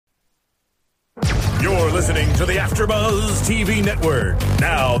You're listening to the AfterBuzz TV Network,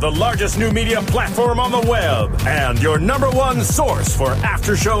 now the largest new media platform on the web, and your number one source for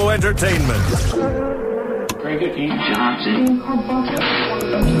after-show entertainment. Very good, Keith Johnson.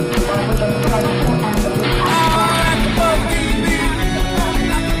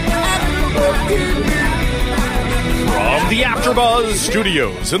 From the AfterBuzz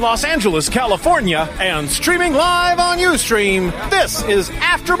Studios in Los Angeles, California, and streaming live on Ustream, this is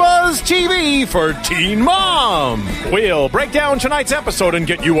AfterBuzz TV for Teen Mom. We'll break down tonight's episode and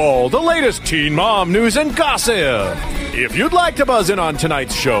get you all the latest Teen Mom news and gossip. If you'd like to buzz in on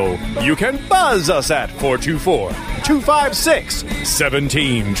tonight's show, you can buzz us at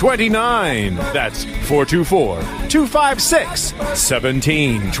 424-256-1729. That's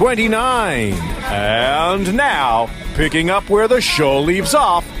 424-256-1729. And now, picking up where the show leaves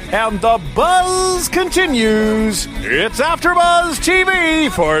off, and the buzz continues. It's AfterBuzz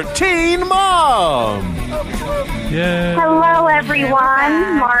TV for Teen Mom. Yeah. Hello,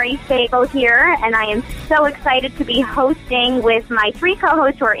 everyone. Mari Sabo here, and I am so excited to be hosting with my three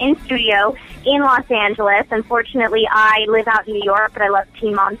co-hosts who are in studio in Los Angeles. Unfortunately, I live out in New York, but I love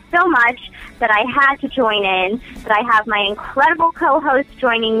Teen Mom so much that I had to join in. But I have my incredible co-hosts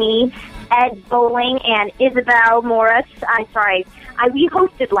joining me, Ed Bowling and Isabel Morris. We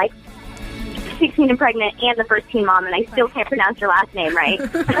hosted like 16 and Pregnant and the first Teen Mom, and I still can't pronounce your last name right.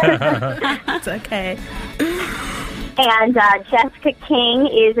 It's okay. And Jessica King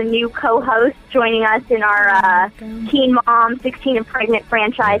is a new co-host joining us in our Teen Mom 16 and Pregnant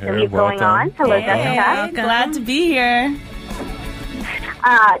franchise that we have going on. Hello, Jessica. Glad to be here.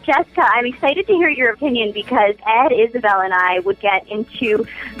 Jessica, I'm excited to hear your opinion because Ed, Isabel, and I would get into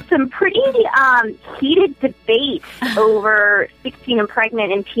some pretty heated debates over 16 and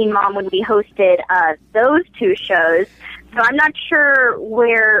Pregnant and Teen Mom when we hosted those two shows. So I'm not sure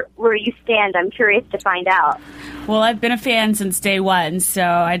where you stand. I'm curious to find out. Well, I've been a fan since day one, so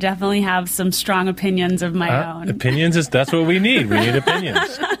I definitely have some strong opinions of my own. Opinions that's what we need. We need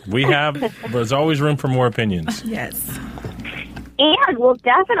opinions. There's always room for more opinions. Yes. And we'll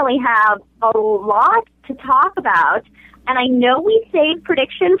definitely have a lot to talk about. And I know we saved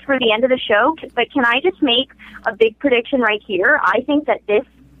predictions for the end of the show, but can I just make a big prediction right here? I think that this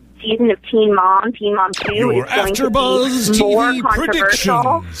season of Teen Mom 2, Your is going to AfterBuzz be more TV controversial.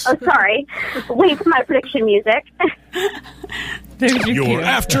 predictions. Oh, sorry. Wait for my prediction music. Your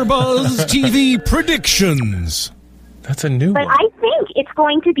AfterBuzz TV predictions. That's a new But one. I think it's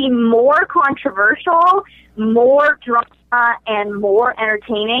going to be more controversial, more drama, and more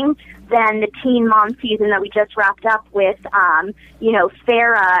entertaining than the Teen Mom season that we just wrapped up with,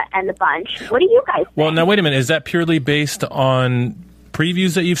 Farrah and the bunch. What do you guys think? Well, now, wait a minute. Is that purely based on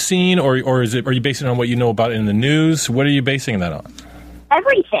previews that you've seen, or are you basing it on what you know about in the news? What are you basing that on?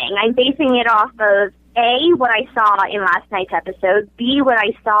 Everything. I'm basing it off of A, what I saw in last night's episode, B, what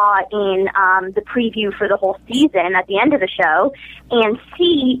I saw in the preview for the whole season at the end of the show, and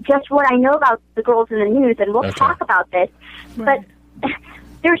C, just what I know about the girls in the news, and we'll talk about this. Right. But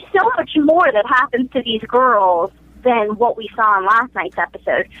there's so much more that happens to these girls than what we saw in last night's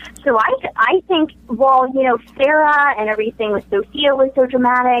episode. So I think, Sarah and everything with Sophia was so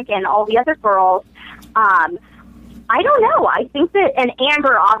dramatic, and all the other girls, I don't know. I think that, and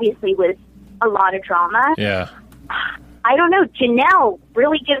Amber obviously was a lot of drama. Yeah. I don't know. Janelle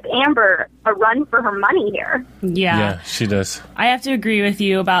really gives Amber a run for her money here. Yeah, she does. I have to agree with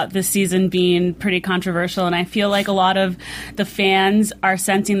you about this season being pretty controversial, and I feel like a lot of the fans are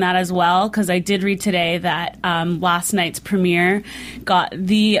sensing that as well, because I did read today that last night's premiere got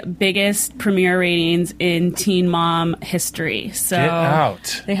the biggest premiere ratings in Teen Mom history. So Get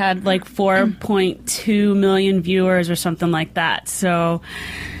out. They had like 4.2 million viewers or something like that. So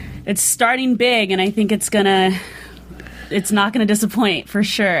it's starting big, and I think it's not going to disappoint for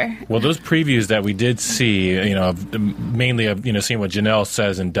sure. Well, those previews that we did see, mainly of seeing what Janelle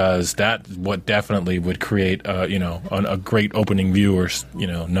says and does, that what definitely would create a great opening viewers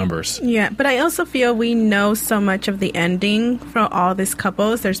numbers. Yeah, but I also feel we know so much of the ending for all these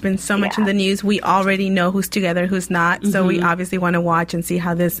couples. There's been so much in the news. We already know who's together, who's not. So we obviously want to watch and see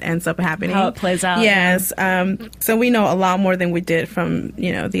how this ends up happening. How it plays out. Yes. So we know a lot more than we did from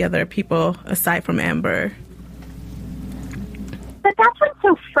the other people aside from Amber. But that's what's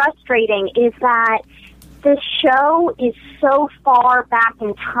so frustrating is that the show is so far back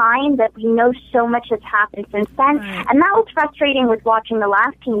in time that we know so much has happened since then. Right. And that was frustrating with watching the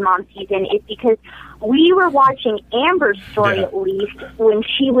last Teen Mom season is because we were watching Amber's story at least when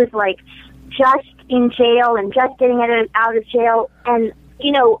she was like just in jail and just getting out of jail. And,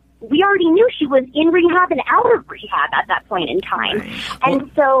 we already knew she was in rehab and out of rehab at that point in time. Right.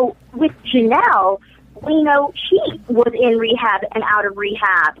 And so with Janelle, we know she was in rehab and out of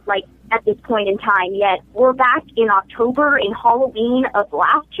rehab, like, at this point in time, yet we're back in October in Halloween of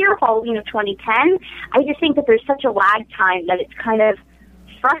last year, Halloween of 2010. I just think that there's such a lag time that it's kind of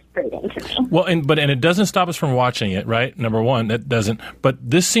frustrating to me. Well, and it doesn't stop us from watching it, right? Number one, that doesn't. But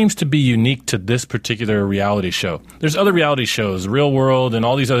this seems to be unique to this particular reality show. There's other reality shows, Real World and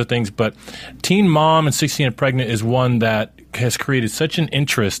all these other things, but Teen Mom and 16 and Pregnant is one that has created such an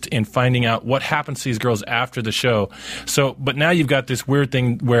interest in finding out what happens to these girls after the show. So, but now you've got this weird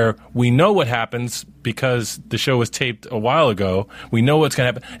thing where we know what happens because the show was taped a while ago. We know what's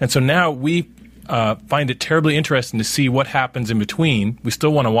going to happen. And so now we find it terribly interesting to see what happens in between. We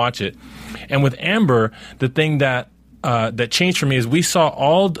still want to watch it. And with Amber, the thing that changed for me is we saw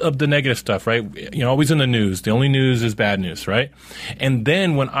all of the negative stuff, right? You know, always in the news. The only news is bad news, right? And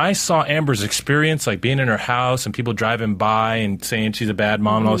then when I saw Amber's experience, like being in her house and people driving by and saying she's a bad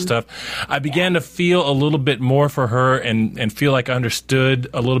mom and all this stuff, I began to feel a little bit more for her and feel like I understood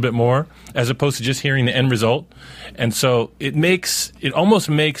a little bit more as opposed to just hearing the end result. And so it almost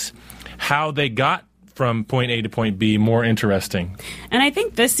makes how they got from point A to point B more interesting. And I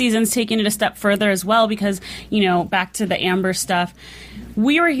think this season's taking it a step further as well because, you know, back to the Amber stuff,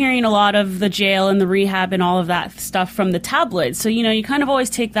 we were hearing a lot of the jail and the rehab and all of that stuff from the tabloids. So, you know, you kind of always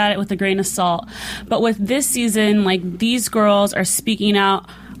take that with a grain of salt. But with this season, like, these girls are speaking out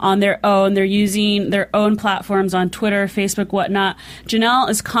on their own. They're using their own platforms on Twitter, Facebook, whatnot. Janelle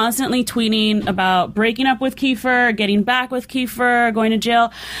is constantly tweeting about breaking up with Kiefer, getting back with Kiefer, going to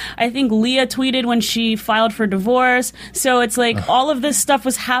jail. I think Leah tweeted when she filed for divorce. So it's like all of this stuff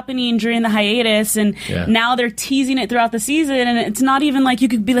was happening during the hiatus, and now they're teasing it throughout the season, and it's not even like you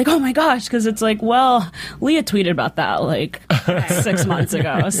could be like, oh my gosh, because it's like, well, Leah tweeted about that like 6 months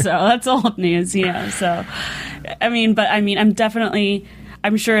ago. So that's old news, So,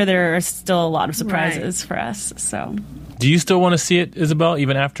 I'm sure there are still a lot of surprises for us. So, do you still want to see it, Isabel,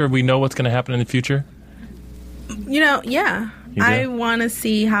 even after we know what's going to happen in the future? You know, yeah. I want to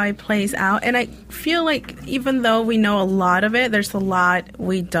see how it plays out. And I feel like even though we know a lot of it, there's a lot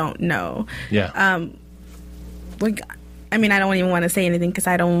we don't know. Yeah. I don't even want to say anything because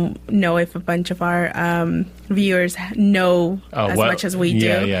I don't know if a bunch of our viewers know as much as we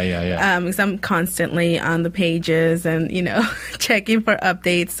do. Yeah. Because I'm constantly on the pages and, you know, checking for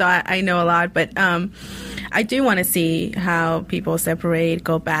updates. So I know a lot. But I do want to see how people separate,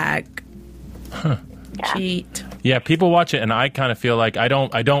 go back, cheat. Yeah, people watch it, and I kind of feel like I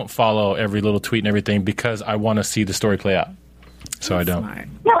don't follow every little tweet and everything because I want to see the story play out. So I don't. Smart.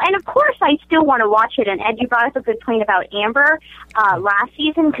 No, and of course I still want to watch it. And Ed, you brought up a good point about Amber last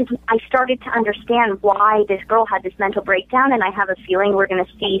season because I started to understand why this girl had this mental breakdown, and I have a feeling we're going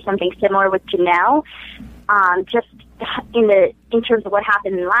to see something similar with Janelle. Just in terms of what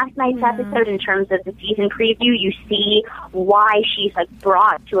happened in last night's episode, in terms of the season preview, you see why she's like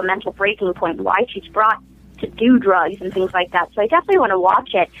brought to a mental breaking point, why she's brought to do drugs and things like that. So I definitely want to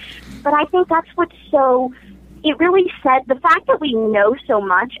watch it. But I think that's what's so. It really said the fact that we know so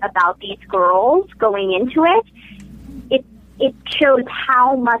much about these girls going into it. It shows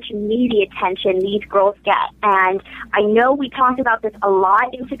how much media attention these girls get. And I know we talked about this a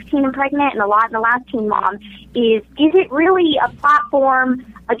lot in 16 and Pregnant and a lot in the last Teen Mom. Is it really a platform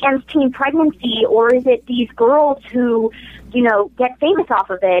against teen pregnancy, or is it these girls who, you know, get famous off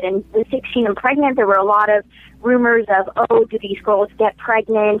of it? And with 16 and Pregnant, there were a lot of rumors of, do these girls get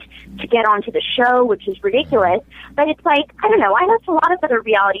pregnant to get onto the show, which is ridiculous. But it's like, I don't know, I host a lot of other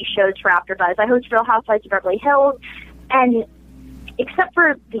reality shows for AfterBuzz. I host Real Housewives of Beverly Hills, and except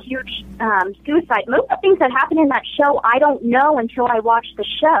for the huge suicide, most of the things that happen in that show, I don't know until I watch the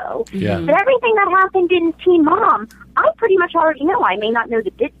show. Yeah. But everything that happened in Teen Mom, I pretty much already know. I may not know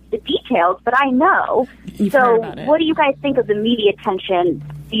the details, but I know. So what do you guys think of the media attention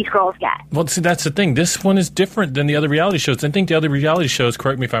these girls get? Well, see, that's the thing. This one is different than the other reality shows. I think the other reality shows,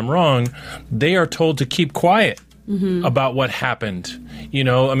 correct me if I'm wrong, they are told to keep quiet about what happened. You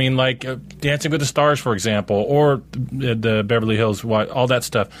know, I mean, like Dancing with the Stars, for example, or the Beverly Hills, all that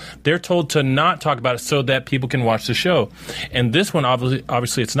stuff. They're told to not talk about it so that people can watch the show. And this one,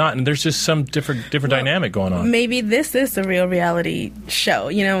 obviously it's not. And there's just some different dynamic going on. Maybe this is a real reality show.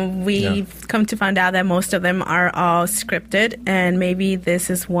 You know, we've come to find out that most of them are all scripted. And maybe this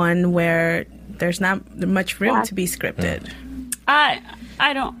is one where there's not much room to be scripted.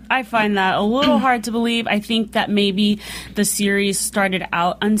 I find that a little hard to believe. I think that maybe the series started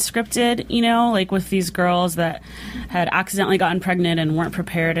out unscripted, you know, like with these girls that had accidentally gotten pregnant and weren't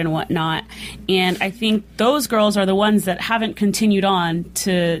prepared and whatnot. And I think those girls are the ones that haven't continued on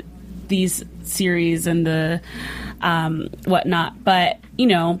to these series and the whatnot. But, you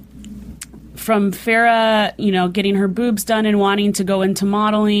know, from Farrah, getting her boobs done and wanting to go into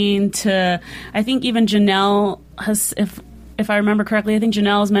modeling, to I think even Janelle has, if I remember correctly, I think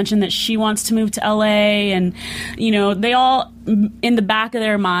Janelle has mentioned that she wants to move to LA, and they all in the back of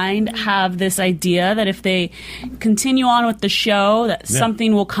their mind have this idea that if they continue on with the show, that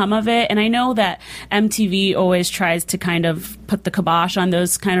something will come of it. And I know that MTV always tries to kind of put the kibosh on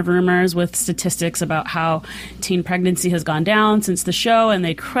those kind of rumors with statistics about how teen pregnancy has gone down since the show, and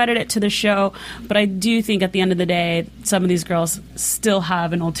they credit it to the show. But I do think at the end of the day, some of these girls still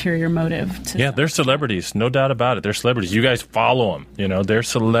have an ulterior motive. They're celebrities, no doubt about it. They're celebrities. You guys follow them. They're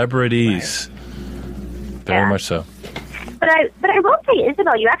celebrities. Right. Very much so. But I will say,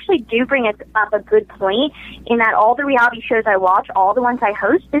 Isabel, you actually do bring up a good point in that all the reality shows I watch, all the ones I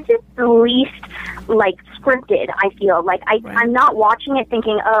host, this is the least, scripted, I feel. I'm not watching it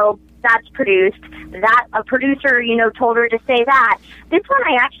thinking, oh, that's produced, that a producer, told her to say that. This one,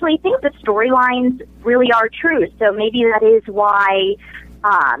 I actually think the storylines really are true. So maybe that is why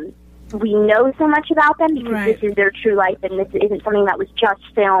we know so much about them, because this is their true life, and this isn't something that was just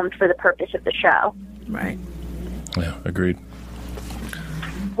filmed for the purpose of the show. Right. Yeah, agreed.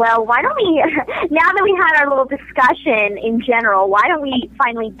 Well, why don't we, now that we had our little discussion in general, why don't we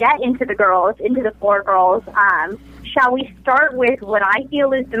finally get into the girls, into the 4 girls? Shall we start with what I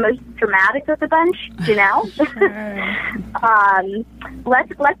feel is the most dramatic of the bunch, Janelle?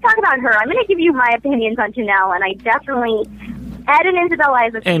 Let's talk about her. I'm going to give you my opinions on Janelle, and I definitely, Ed and Isabel, I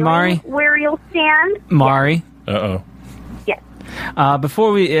have a feeling Mari. Where you'll stand. Mari. Yeah. Uh-oh.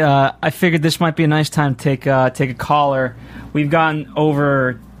 Before we, I figured this might be a nice time to take a caller. We've gotten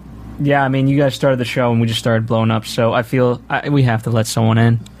over, you guys started the show and we just started blowing up, so I feel we have to let someone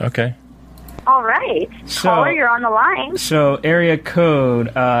in. Okay. All right. Caller, you're on the line. So, area code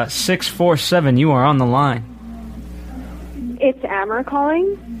 647, you are on the line. It's Amber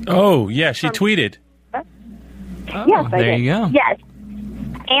calling. Oh, yeah, she tweeted. Yes, I there did. you go. Yes.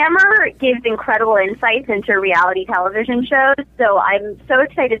 Amber gives incredible insights into reality television shows, so I'm so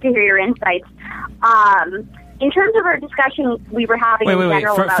excited to hear your insights. In terms of our discussion we were having in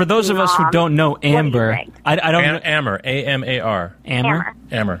general about for those of us who don't know Amber, I don't know. Amber, A-M-A-R.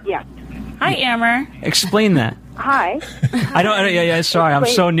 Amber? Yeah. Hi, Amber. Explain that. Hi. I don't. Sorry, I'm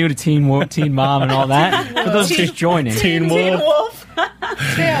so new to Teen Mom and all that. For those just joining, Teen Wolf. No,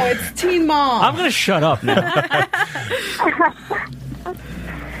 it's Teen Mom. I'm gonna shut up now.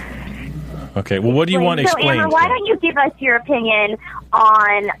 Okay, well, what do you want to explain? Amber, why don't you give us your opinion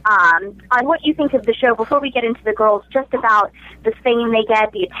on what you think of the show before we get into the girls, just about the fame they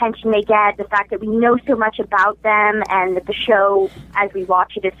get, the attention they get, the fact that we know so much about them, and that the show, as we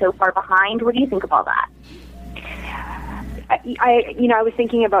watch it, is so far behind. What do you think of all that? I was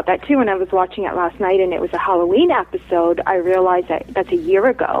thinking about that too when I was watching it last night, and it was a Halloween episode. I realized that that's a year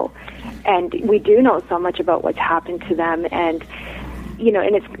ago, and we do know so much about what's happened to them, and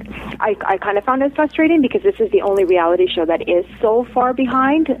I kind of found it frustrating because this is the only reality show that is so far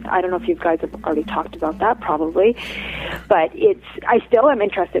behind. I don't know if you guys have already talked about that, probably, but I still am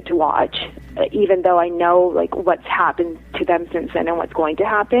interested to watch, even though I know what's happened to them since then and what's going to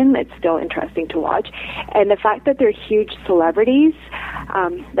happen. It's still interesting to watch, and the fact that they're huge celebrities.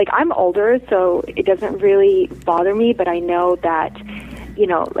 I'm older, so it doesn't really bother me, but I know that.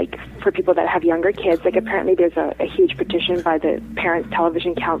 For people that have younger kids, apparently there's a huge petition by the Parents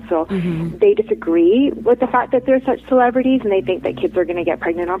Television Council. Mm-hmm. They disagree with the fact that they're such celebrities, and they think that kids are going to get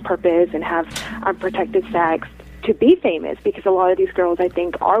pregnant on purpose and have unprotected sex to be famous, because a lot of these girls, I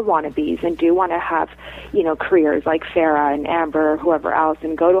think, are wannabes and do want to have, careers like Farrah and Amber or whoever else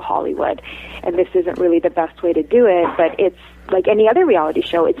and go to Hollywood. And this isn't really the best way to do it, but it's like any other reality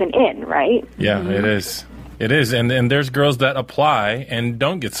show, it's an in, right? Yeah, it is. It is, and there's girls that apply and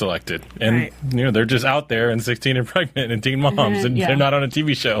don't get selected, and they're just out there and 16 and pregnant and teen moms, and they're not on a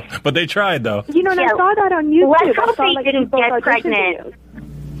TV show, but they tried though. And I saw that on YouTube. Let's hope they didn't get pregnant.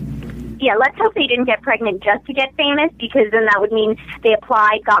 Yeah, let's hope they didn't get pregnant just to get famous, because then that would mean they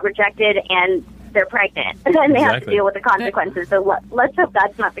applied, got rejected, and they're pregnant, and then they have to deal with the consequences. So let's hope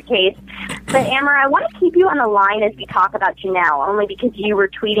that's not the case. But Amber, I want to keep you on the line as we talk about Janelle, only because you were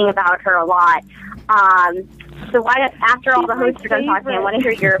tweeting about her a lot. So why don't, after all the hosts are done talking, I want to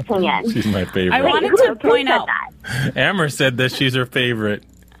hear your opinion. She's my favorite. I wanted to point out that. Amber said that she's her favorite.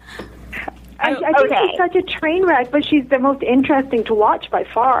 I think she's such a train wreck, but she's the most interesting to watch by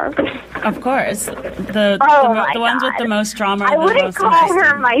far. Of course. The ones with the most drama. I wouldn't call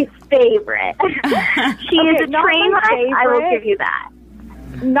her my favorite. She is a train wreck. I will give you that.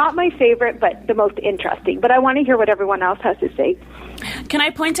 not my favorite, but the most interesting. But I want to hear what everyone else has to say. Can I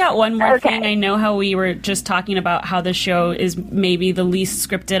point out one more thing? I know how we were just talking about how the show is maybe the least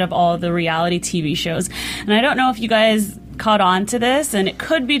scripted of all the reality TV shows. And I don't know if you guys caught on to this, and it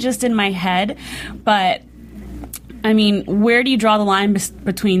could be just in my head, but I mean, where do you draw the line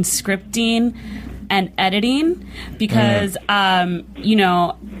between scripting and editing? Because, you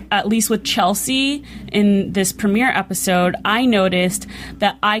know, at least with Chelsea in this premiere episode, I noticed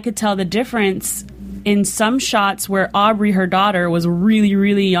that I could tell the difference in some shots where Aubrey, her daughter, was really,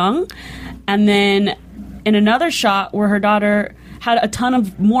 really young. And then in another shot where her daughter had a ton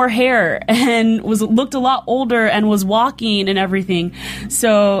of more hair and looked a lot older and was walking and everything.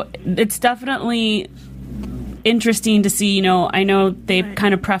 So it's definitely interesting to see. You know, I know they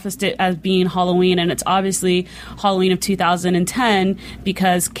kind of prefaced it as being Halloween, and it's obviously Halloween of 2010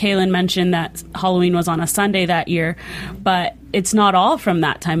 because Kaylin mentioned that Halloween was on a Sunday that year, but it's not all from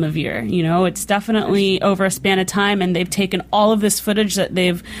that time of year. You know, it's definitely over a span of time, and they've taken all of this footage that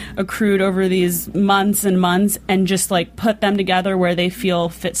they've accrued over these months and months and just like put them together where they feel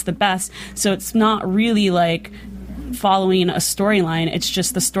fits the best. So it's not really like following a storyline, it's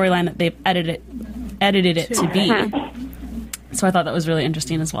just the storyline that they've edited it to be. So I thought that was really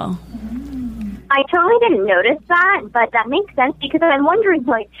interesting as well. I totally didn't notice that, but that makes sense because I'm wondering,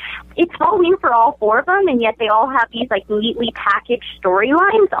 like, it's Halloween for all four of them, and yet they all have these, like, neatly packaged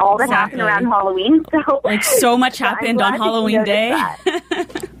storylines, all that happen around Halloween. So, like, so much happened on Halloween Day.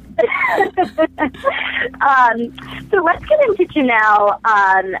 So let's get into Janelle.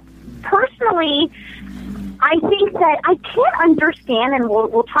 Personally, I think that I can't understand, and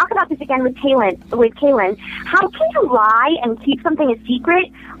we'll talk about this again with Kaylin. How can you lie and keep something a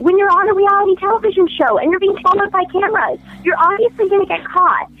secret when you're on a reality television show and you're being followed by cameras? You're obviously going to get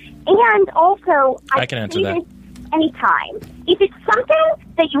caught. And also, I can answer that anytime. If it's something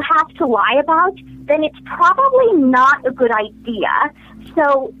that you have to lie about, then it's probably not a good idea.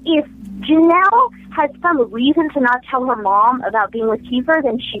 So if Janelle has some reason to not tell her mom about being with Kiefer,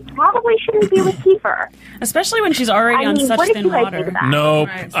 then she probably shouldn't be with Kiefer. Especially when she's already on such thin water. Nope,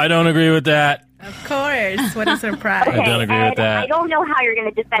 I don't agree with that. Of course. What a surprise. I don't agree with that. I don't know how you're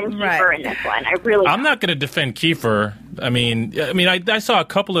going to defend Kiefer in this one. I'm not going to defend Kiefer. I mean, I saw a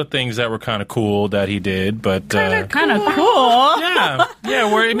couple of things that were kind of cool that he did, but kind of cool. Yeah.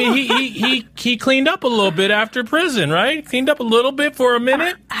 Where he cleaned up a little bit after prison, right? Cleaned up a little bit for a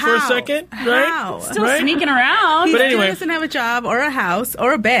minute, for a second, right? How? Still sneaking around. But anyway, he doesn't have a job or a house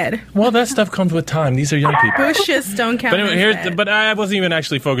or a bed. Well, that stuff comes with time. These are young people. Bushes don't count. But anyway, but I wasn't even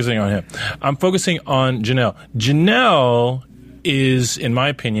actually focusing on him. I'm focusing on Janelle. Janelle is, in my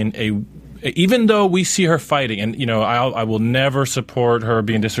opinion, even though we see her fighting, and you know, I will never support her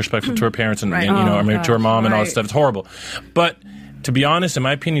being disrespectful to her parents and, to her mom and all that stuff. It's horrible. But to be honest, in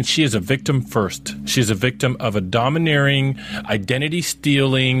my opinion, she is a victim first. She is a victim of a domineering,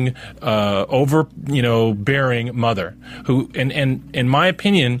 identity-stealing, overbearing mother who, and in my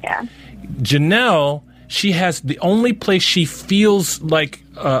opinion, Janelle, she has the only place she feels like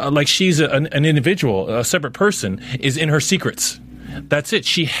she's an individual, a separate person, is in her secrets. That's it.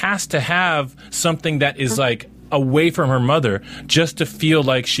 She has to have something that is like away from her mother just to feel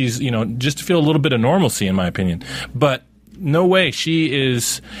like she's, just to feel a little bit of normalcy, in my opinion. But no way.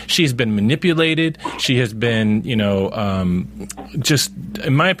 She's been manipulated. She has been, just,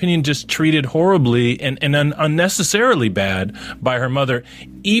 in my opinion, just treated horribly and unnecessarily bad by her mother,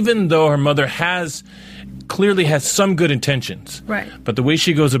 even though her mother clearly has some good intentions. Right. But the way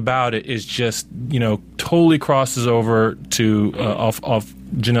she goes about it is just, totally crosses over to off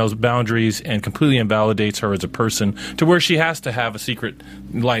Janelle's boundaries and completely invalidates her as a person to where she has to have a secret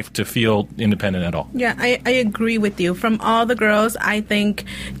life to feel independent at all. Yeah, I agree with you. From all the girls, I think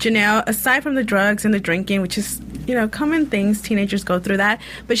Janelle, aside from the drugs and the drinking, which is, common things, teenagers go through that,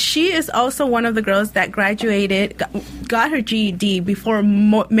 but she is also one of the girls that graduated, got her GED before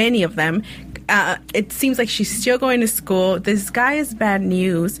many of them. It seems like she's still going to school. This guy is bad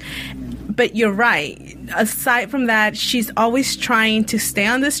news. But you're right. Aside from that, she's always trying to stay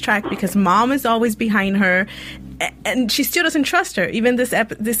on this track because mom is always behind her. And she still doesn't trust her. Even this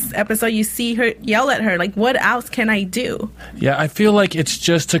episode, you see her yell at her, like, what else can I do? Yeah, I feel like it's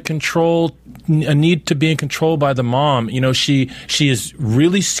just a need to be in control by the mom. She is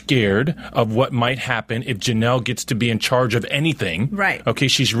really scared of what might happen if Janelle gets to be in charge of anything. Right. Okay,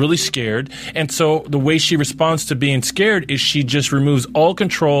 she's really scared. And so the way she responds to being scared is she just removes all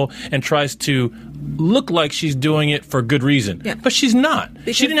control and tries to look like she's doing it for good reason. Yeah. But she's not.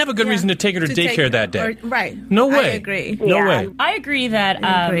 Because- she didn't have a good reason to take her to daycare that day. Right. No way. I agree. No Yeah. way. I agree that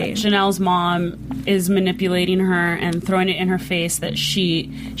I agree. Janelle's mom is manipulating her and throwing it in her face that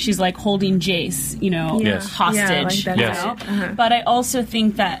she's like holding Jace, Yes. hostage. Yeah, like that. Yes. But I also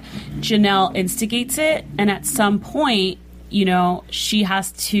think that Janelle instigates it, and at some point, she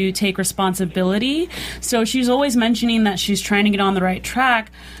has to take responsibility. So she's always mentioning that she's trying to get on the right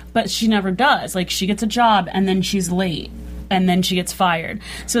track, but she never does. Like, she gets a job and then she's late. And then she gets fired.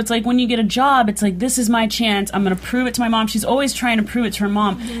 So it's like when you get a job, it's like, this is my chance. I'm going to prove it to my mom. She's always trying to prove it to her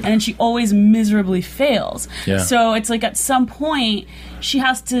mom. And then she always miserably fails. Yeah. So it's like at some point, she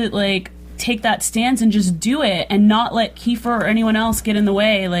has to like take that stance and just do it and not let Kiefer or anyone else get in the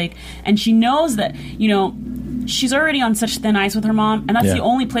way. Like, and she knows that, she's already on such thin ice with her mom, and that's Yeah. the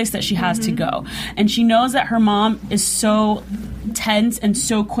only place that she has to go. And she knows that her mom is so tense and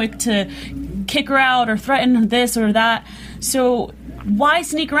so quick to kick her out or threaten this or that. So why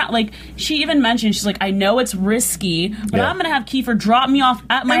sneak around? Like, she even mentioned, she's like, I know it's risky, but Yeah. I'm going to have Kiefer drop me off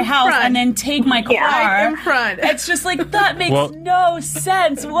at my In house front. and then take my car. Right in front. It's just like, that makes Well- no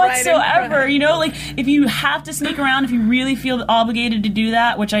sense Right in whatsoever. front. Like, if you have to sneak around, if you really feel obligated to do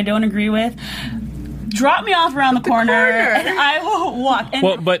that, which I don't agree with, drop me off around the corner and I will walk. And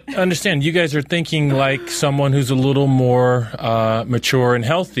Well, but understand, you guys are thinking like someone who's a little more mature and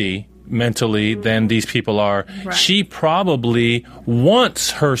healthy mentally than these people are. Right. She probably wants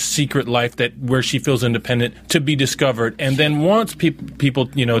her secret life where she feels independent to be discovered, and then wants people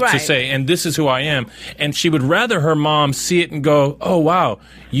to Right. say, and this is who I am. And she would rather her mom see it and go, oh wow,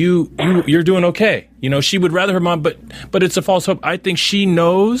 you're doing okay. She would rather her mom, but it's a false hope. I think she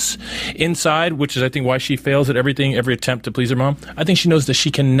knows inside, which is I think why she fails at everything, every attempt to please her mom. I think she knows that she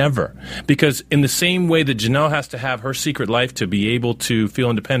can never, because in the same way that Janelle has to have her secret life to be able to feel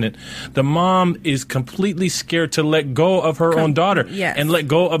independent, the mom is completely scared to let go of her own daughter Yes. and let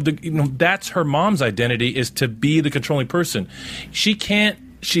go of that's her mom's identity, is to be the controlling person.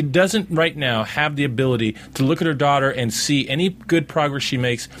 She doesn't right now have the ability to look at her daughter and see any good progress she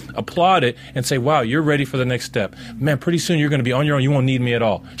makes, applaud it, and say, wow, you're ready for the next step. Man, pretty soon you're going to be on your own. You won't need me at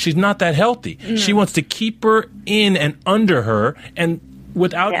all. She's not that healthy. She wants to keep her in and under her, and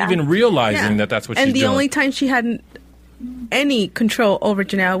without Yeah. even realizing that's what she's doing. And the only time she had any control over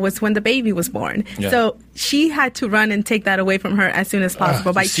Janelle was when the baby was born. Yeah. So she had to run and take that away from her as soon as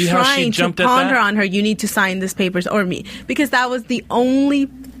possible by see how she trying to jumped at ponder that? on her, you need to sign these papers or me. Because that was the only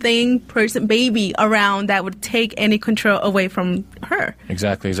baby around that would take any control away from her.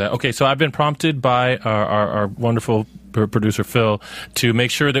 Exactly. Okay, so I've been prompted by our wonderful producer Phil to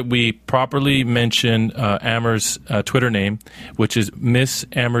make sure that we properly mention Amer's Twitter name, which is Miss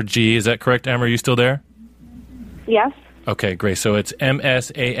Amer G. Is that correct, Amer? Are you still there? Yes. Okay, great. So it's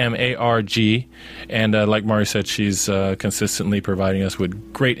MSAMARG, and like Mari said, she's consistently providing us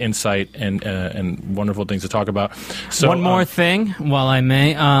with great insight and wonderful things to talk about. So One more thing, while I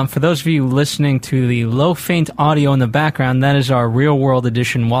may. For those of you listening to the low faint audio in the background, that is our Real World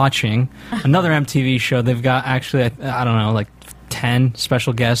Edition watching. Another MTV show. They've got actually, I don't know, like 10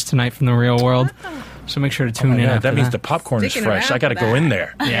 special guests tonight from the Real World. So make sure to tune in. yeah, after that means the popcorn is Sticking fresh. around I got to for go that. in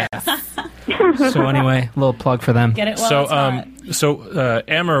there. Yeah. So anyway, a little plug for them. get it while it's hot.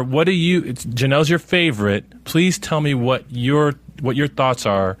 Amer, what do you? Janelle's your favorite. Please tell me what your thoughts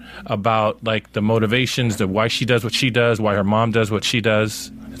are about like the motivations, the why she does what she does, why her mom does what she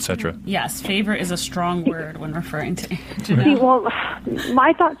does, etc. Yes, favorite is a strong word when referring to See, Janelle. well,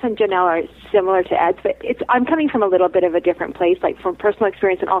 my thoughts on Janelle are similar to Ed's, but I'm coming from a little bit of a different place, like from personal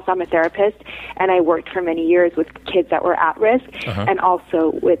experience, and also I'm a therapist, and I worked for many years with kids that were at risk, and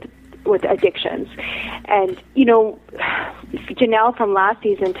also with addictions. And, Janelle from last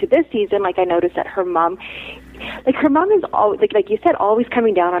season to this season, like I noticed that her mom is always, like you said, always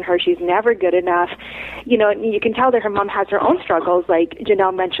coming down on her. She's never good enough. And you can tell that her mom has her own struggles. Like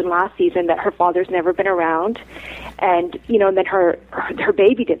Janelle mentioned last season that her father's never been around. And, and then her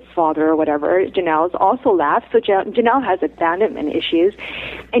baby gets father or whatever. Janelle's also left. So Janelle has abandonment issues.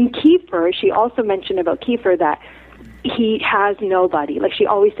 And Kiefer, she also mentioned about Kiefer that he has nobody. Like she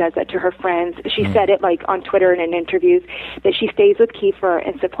always says that to her friends. She said it like on Twitter and in interviews that she stays with Kiefer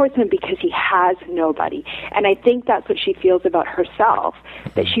and supports him because he has nobody. And I think that's what she feels about herself,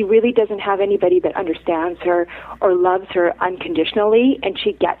 that she really doesn't have anybody that understands her or loves her unconditionally, and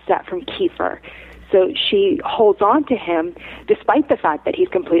she gets that from Kiefer. So she holds on to him despite the fact that he's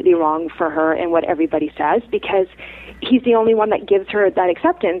completely wrong for her and what everybody says, because he's the only one that gives her that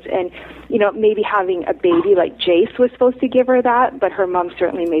acceptance. And, maybe having a baby like Jace was supposed to give her that, but her mom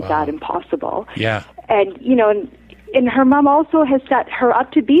certainly made that impossible. Yeah. And, And her mom also has set her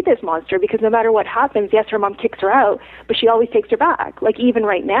up to be this monster because no matter what happens, yes, her mom kicks her out, but she always takes her back. Like even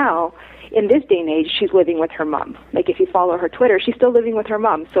right now, in this day and age, she's living with her mom. Like if you follow her Twitter, she's still living with her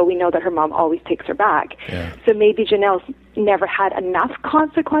mom. So we know that her mom always takes her back. Yeah. So maybe Janelle's never had enough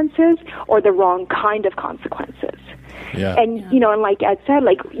consequences or the wrong kind of consequences. Yeah. And, you know, and like Ed said,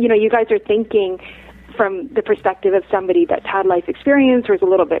 like, you know, you guys are thinking from the perspective of somebody that's had life experience or is a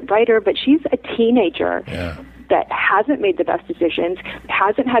little bit brighter, but she's a teenager. Yeah. That hasn't made the best decisions,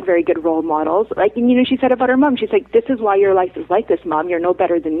 hasn't had very good role models. Like, you know, she said about her mom, she's like, this is why your life is like this, Mom. You're no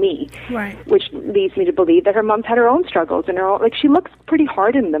better than me. Right. Which leads me to believe that her mom's had her own struggles and her own, like, she looks pretty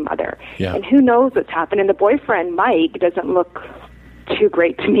hard in the mother. Yeah. And who knows what's happened. And the boyfriend, Mike, doesn't look too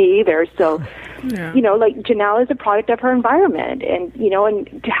great to me either. So, you know, like, Janelle is a product of her environment. And, you know, and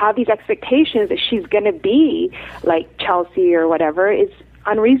to have these expectations that she's going to be like Chelsea or whatever is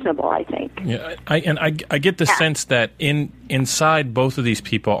unreasonable, I think. Yeah, I get the sense that inside both of these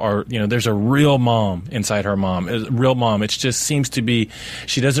people are, you know, there's a real mom inside her mom, a real mom. It just seems to be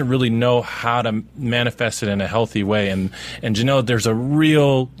she doesn't really know how to manifest it in a healthy way. And Janelle, there's a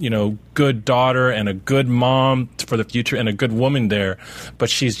real, you know, good daughter and a good mom for the future and a good woman there, but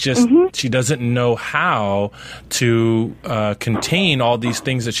she's just she doesn't know how to contain all these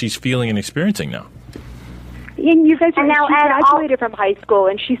things that she's feeling and experiencing now. And you guys, And now, she Ed, graduated from high school,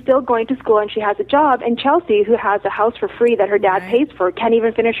 and she's still going to school, and she has a job. And Chelsea, who has a house for free that her dad pays for, can't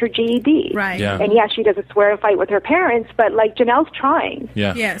even finish her GED. Right. Yeah. And yes, she doesn't swear and fight with her parents, but like Janelle's trying.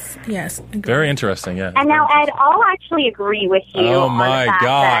 Yeah. Yes. Agreed. Very interesting. Yeah. And now, Ed, I'll actually agree with you. Oh on my the fact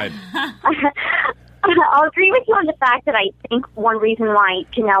God. That, I'll agree with you on the fact that I think one reason why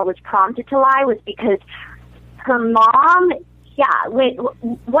Janelle was prompted to lie was because her mom. Yeah,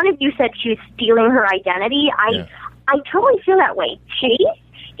 one of you said she was stealing her identity. I totally feel that way. Chase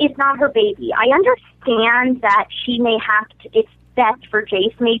is not her baby. I understand that she may have to, it's best for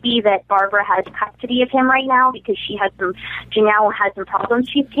Jace maybe that Barbara has custody of him right now because Janelle has some problems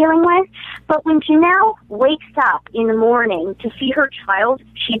she's dealing with. But when Janelle wakes up in the morning to see her child,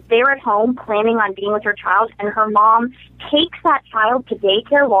 she's there at home planning on being with her child, and her mom takes that child to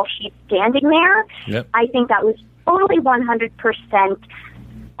daycare while she's standing there. Yep. I think that was totally 100%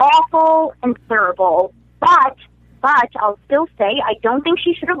 awful and terrible. But I'll still say I don't think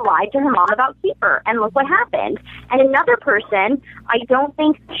she should have lied to her mom about Keeper. And look what happened. And another person I don't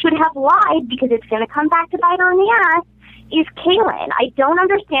think should have lied because it's going to come back to bite her in the ass is Kaylin. I don't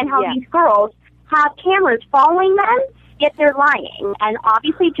understand how these girls have cameras following them, yet they're lying. And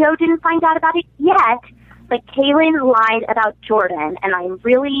obviously Joe didn't find out about it yet, but Kaylin lied about Jordan. And I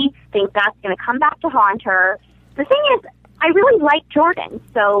really think that's going to come back to haunt her. The thing is, I really like Jordan,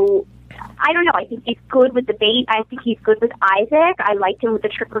 so I don't know. I think he's good with the bait. I think he's good with Isaac. I liked him with the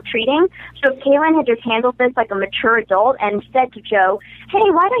trick-or-treating. So if Kaylin had just handled this like a mature adult and said to Joe, hey,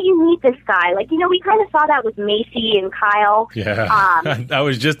 why don't you meet this guy? Like, you know, we kind of saw that with Macy and Kyle. Yeah. I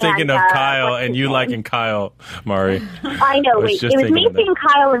was just thinking of Kyle and you liking Kyle, Mari. I know. It was Macy and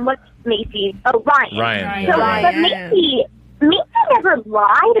Kyle and what's Macy? Oh, Ryan. So, but Macy never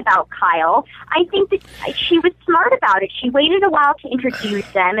lied about Kyle. I think that she was smart about it. She waited a while to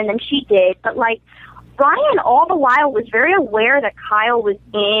introduce them, and then she did. But, like, Ryan all the while was very aware that Kyle was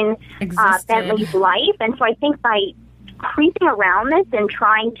in Bentley's life. And so I think by creeping around this and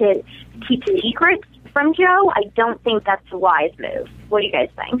trying to keep secrets from Joe, I don't think that's a wise move. What do you guys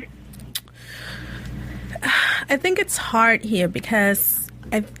think? I think it's hard here because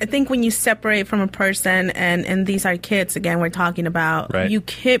I think when you separate from a person, and these are kids, again, we're talking about, you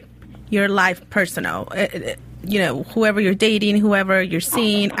keep your life personal. You know, whoever you're dating, whoever you're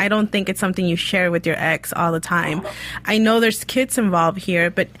seeing, I don't think it's something you share with your ex all the time. I know there's kids involved here,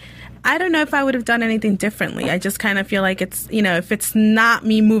 but I don't know if I would have done anything differently. I just kind of feel like it's, you know, if it's not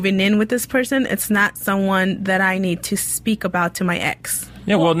me moving in with this person, it's not someone that I need to speak about to my ex.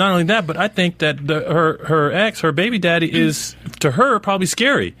 Yeah, well, not only that, but I think that her ex, her baby daddy, is, to her, probably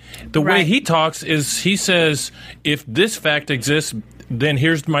scary. The way he talks is, he says, if this fact exists, then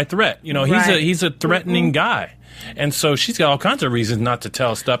here's my threat. You know, he's a threatening guy. And so she's got all kinds of reasons not to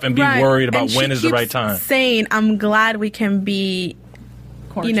tell stuff and be worried about when is the right time. Saying, I'm glad we can be,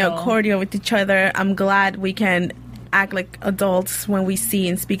 cordial with each other. I'm glad we can act like adults when we see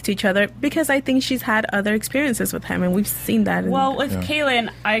and speak to each other, because I think she's had other experiences with him, and we've seen that. Well, with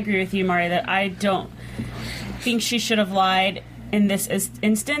Kaylin, I agree with you, Mari, that I don't think she should have lied in this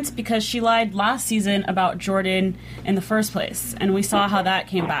instance, because she lied last season about Jordan in the first place, and we saw how that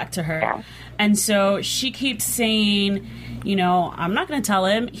came back to her. And so she keeps saying, you know, I'm not going to tell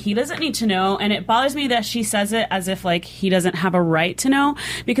him. He doesn't need to know. And it bothers me that she says it as if, like, he doesn't have a right to know,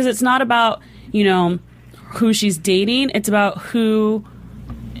 because it's not about, you know, who she's dating. It's about who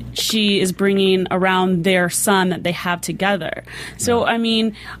she is bringing around their son that they have together. So, I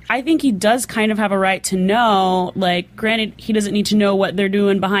mean, I think he does kind of have a right to know, like, granted, he doesn't need to know what they're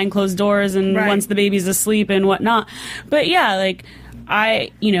doing behind closed doors and once the baby's asleep and whatnot. But yeah, like,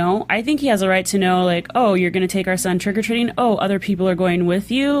 I think he has a right to know, like, oh, you're going to take our son trick-or-treating? Oh, other people are going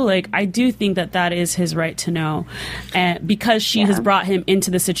with you? Like, I do think that is his right to know. And because she has brought him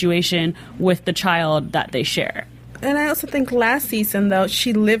into the situation with the child that they share. And I also think last season, though,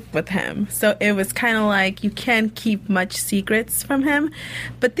 she lived with him. So it was kind of like you can't keep much secrets from him.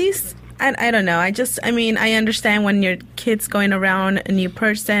 But these, I don't know. I understand when your kid's going around a new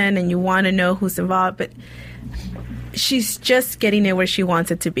person and you want to know who's involved. But she's just getting it where she wants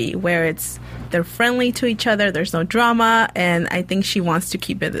it to be, where they're friendly to each other. There's no drama. And I think she wants to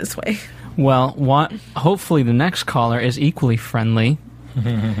keep it this way. Well, hopefully the next caller is equally friendly.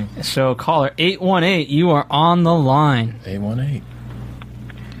 So, caller 818, you are on the line. 818.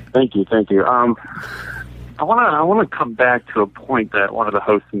 Thank you. I want to come back to a point that one of the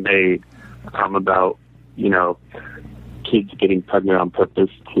hosts made about kids getting pregnant on purpose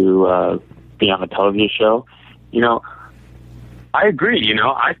to be on a television show. I agree.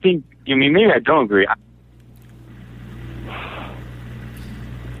 I think. Maybe I don't agree.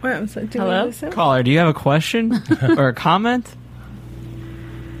 Wait, I'm sorry, hello, caller. Do you have a question or a comment?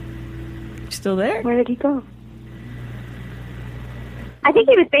 Still there? Where did he go? I think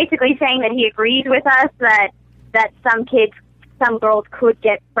he was basically saying that he agrees with us that some girls could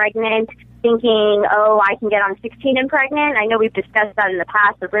get pregnant thinking, oh, I can get on 16 and pregnant. I know we've discussed that in the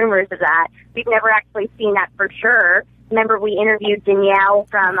past, the rumors of that. We've never actually seen that for sure. Remember, we interviewed Danielle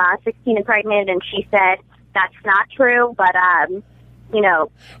from 16 and Pregnant, and she said that's not true, but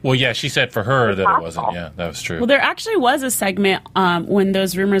Well, yeah, she said for her that it wasn't. Yeah, that was true. Well, there actually was a segment when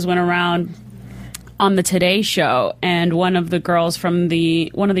those rumors went around on the Today Show, and one of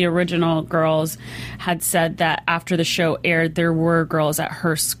the original girls had said that after the show aired, there were girls at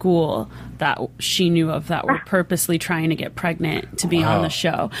her school that she knew of that were purposely trying to get pregnant to be on the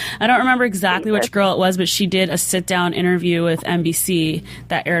show. I don't remember exactly which girl it was, but she did a sit-down interview with NBC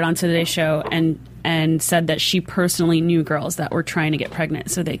that aired on Today's Show, and said that she personally knew girls that were trying to get pregnant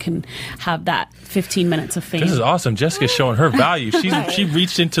so they can have that 15 minutes of fame. This is awesome. Jessica's showing her value. She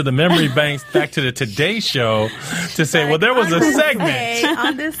reached into the memory banks back to the Today Show to say, well, there was a segment.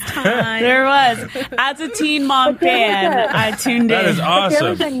 On this time. There was. As a Teen Mom fan, I tuned in. That is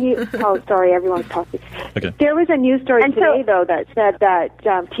awesome. Sorry, everyone's talking. Okay. There was a news story today, though, that said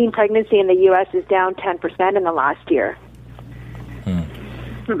that teen pregnancy in the U.S. is down 10% in the last year.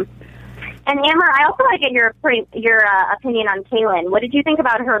 And Amber, I also want to get your opinion on Kaylin. What did you think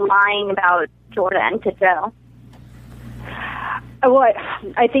about her lying about Jordan to Joe? Well,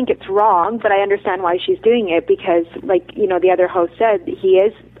 I think it's wrong, but I understand why she's doing it because, the other host said, he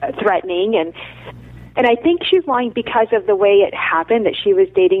is threatening, and I think she's lying because of the way it happened, that she was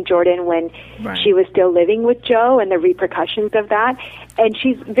dating Jordan when she was still living with Joe and the repercussions of that. And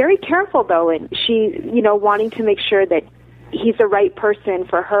she's very careful, though, and she, wanting to make sure that he's the right person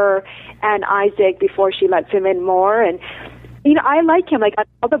for her and Isaac before she lets him in more. And, I like him. Like,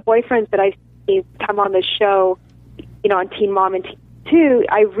 all the boyfriends that I've seen come on the show, on Teen Mom and Teen 2,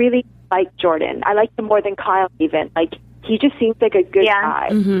 I really like Jordan. I like him more than Kyle even. Like, he just seems like a good guy.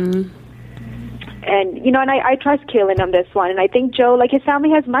 Mm-hmm. And, and I trust Kaylin on this one. And I think Joe, his family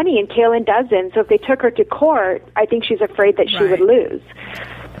has money and Kaylin doesn't. So if they took her to court, I think she's afraid that she would lose.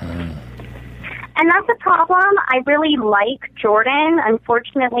 And that's the problem. I really like Jordan.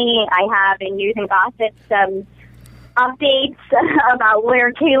 Unfortunately, I have in News and Gossip some updates about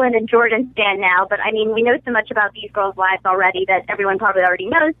where Kaylin and Jordan stand now. But, we know so much about these girls' lives already that everyone probably already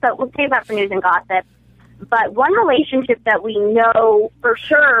knows, but we'll save that for News and Gossip. But one relationship that we know for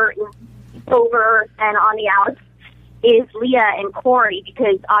sure is over and on the outs is Leah and Corey,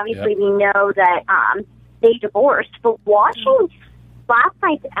 because obviously we know that they divorced. But watching last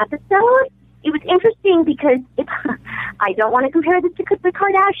night's episode, it was interesting because I don't want to compare this to the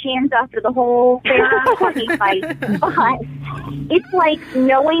Kardashians after the whole Courtney fight, but it's like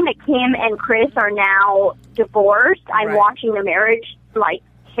knowing that Kim and Chris are now divorced. I'm watching the marriage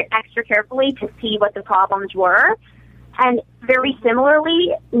extra carefully to see what the problems were. And very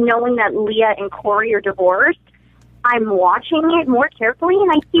similarly, knowing that Leah and Corey are divorced, I'm watching it more carefully, and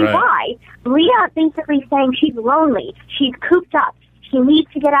I see why. Leah basically saying she's lonely. She's cooped up. She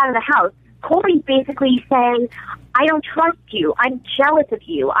needs to get out of the house. Corey's basically saying, I don't trust you. I'm jealous of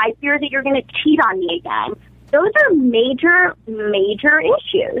you. I fear that you're going to cheat on me again. Those are major, major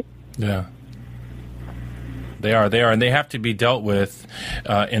issues. Yeah. They are, and they have to be dealt with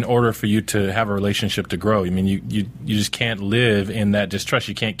in order for you to have a relationship to grow. I mean, you just can't live in that distrust.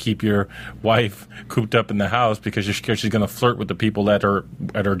 You can't keep your wife cooped up in the house because you're scared she's going to flirt with the people at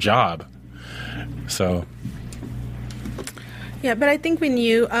her job. So, yeah, but I think when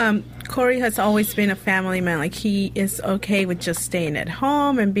you Corey has always been a family man. Like, he is okay with just staying at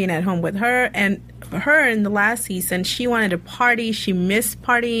home and being at home with her. And her in the last season, she wanted to party. She missed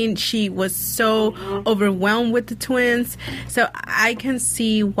partying. She was so overwhelmed with the twins. So I can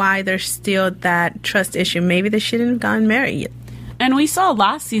see why there's still that trust issue. Maybe they shouldn't have gotten married yet. And we saw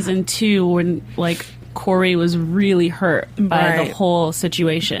last season, too, when, like, Corey was really hurt by the whole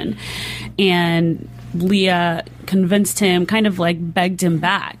situation. And Leah convinced him, kind of, like, begged him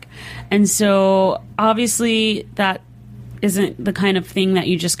back. And so, obviously, that isn't the kind of thing that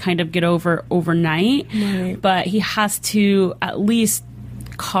you just kind of get over overnight. Right. But he has to at least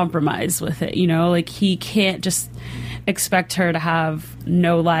compromise with it, you know? Like, he can't just expect her to have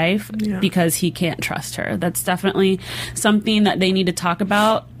no life because he can't trust her. That's definitely something that they need to talk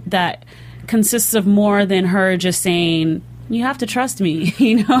about that consists of more than her just saying, you have to trust me,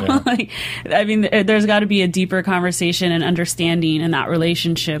 you know? Yeah. Like, I mean, there's got to be a deeper conversation and understanding in that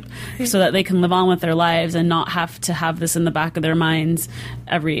relationship so that they can live on with their lives and not have to have this in the back of their minds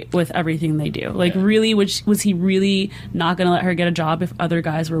with everything they do. Like, really, was he really not going to let her get a job if other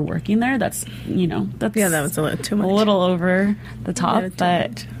guys were working there? That's, you know, that was a little too much. A little over the top,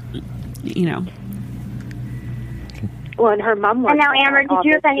 but, you know. Well, and her mom was. And now, Amber, did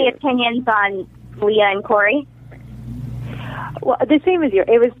you have any opinions on Leah and Corey? Well, the same as you.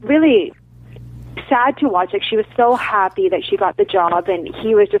 It was really sad to watch. Like, she was so happy that she got the job, and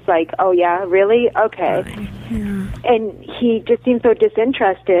he was just like, "Oh yeah, really? Okay." Yeah. And he just seemed so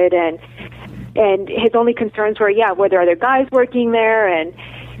disinterested, and his only concerns were, were there other guys working there, and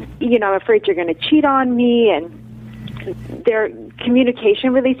I'm afraid you're going to cheat on me, and their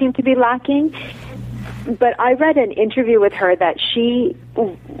communication really seemed to be lacking. But I read an interview with her that she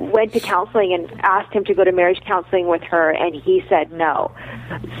went to counseling and asked him to go to marriage counseling with her, and he said no.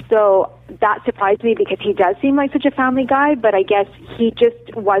 So that surprised me because he does seem like such a family guy, but I guess he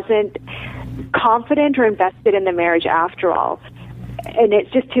just wasn't confident or invested in the marriage after all. And it's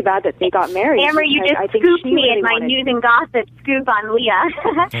just too bad that they got married. Amber, you just scooped me in my news and gossip scoop on Leah.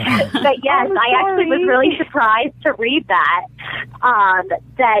 But yes, I actually was really surprised to read that.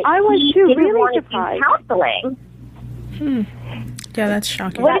 That I was he didn't really want surprised. To do counseling. Yeah, that's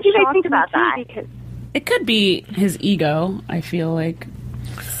shocking. What did you guys think about that? It could be his ego, I feel like.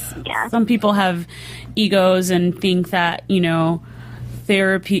 Yeah. Some people have egos and think that,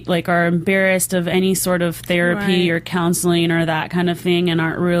 therapy, like, are embarrassed of any sort of therapy or counseling or that kind of thing, and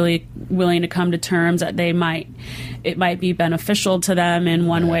aren't really willing to come to terms that it might be beneficial to them in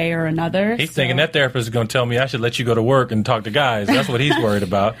one way or another. He's thinking that therapist is going to tell me I should let you go to work and talk to guys. That's what he's worried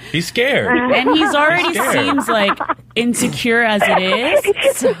about. He's scared. And he's already seems like insecure as it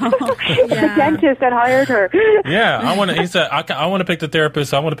is. So. The dentist that hired her. Yeah, he said, I want to pick the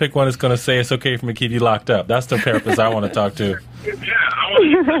therapist. I want to pick one that's going to say it's okay for me to keep you locked up. That's the therapist I want to talk to.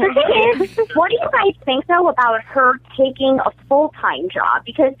 What do you guys think, though, about her taking a full-time job?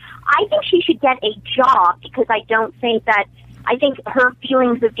 Because I think she should get a job, because I think her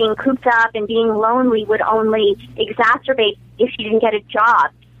feelings of being cooped up and being lonely would only exacerbate if she didn't get a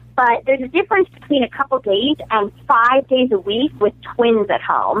job. But there's a difference between a couple days and 5 days a week with twins at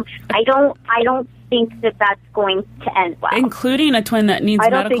home. I don't think that that's going to end well. Including a twin that needs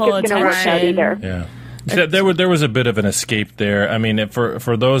medical attention. Work out either. Yeah. So there was a bit of an escape there. I mean,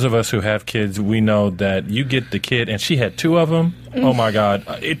 for those of us who have kids, we know that you get the kid, and she had two of them. Oh my God,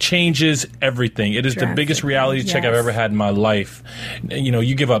 it changes everything. It is the biggest reality check I've ever had in my life.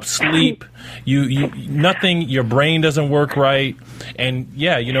 You give up sleep, you nothing. Your brain doesn't work right, and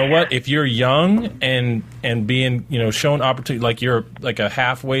you know what? If you're young and being shown opportunity, like you're like a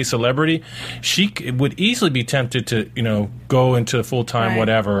halfway celebrity, she would easily be tempted to go into full time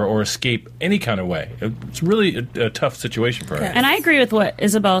whatever or escape any kind of way. It's really a tough situation for her. And I agree with what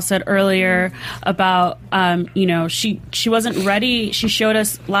Isabel said earlier about she wasn't ready. She showed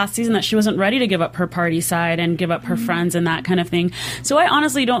us last season that she wasn't ready to give up her party side and give up her friends and that kind of thing. So I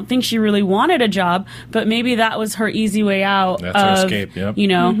honestly don't think she really wanted a job, but maybe that was her easy way out. That's her escape, yep.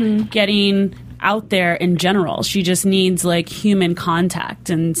 Getting out there in general. She just needs like human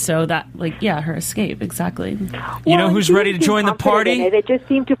contact, and so that her escape, exactly. You know who's ready to join the party? It just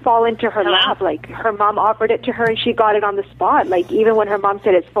seemed to fall into her lap. Like, her mom offered it to her and she got it on the spot. Like, even when her mom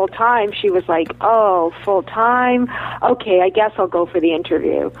said it's full time, she was like, "Oh, full time? Okay, I guess I'll go for the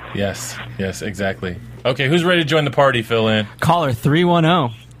interview." Yes, exactly. Okay, who's ready to join the party? Fill in. Caller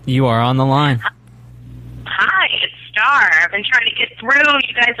 310. You are on the line. Hi. Star. I've been trying to get through.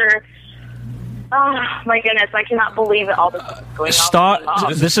 You guys are... Oh, my goodness. I cannot believe it. All this is going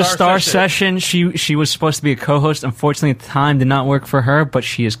on. This is Star Session. She was supposed to be a co-host. Unfortunately, the time did not work for her, but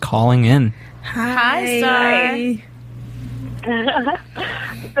she is calling in. Hi, Star.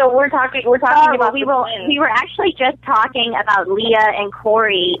 So we're talking about we were actually just talking about Leah and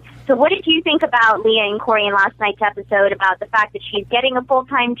Corey. So what did you think about Leah and Corey in last night's episode, about the fact that she's getting a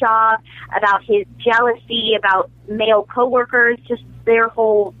full-time job, about his jealousy, about male coworkers, just their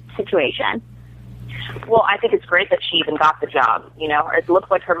whole situation? Well, I think it's great that she even got the job. You know, it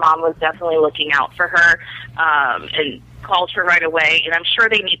looks like her mom was definitely looking out for her and called her right away. And I'm sure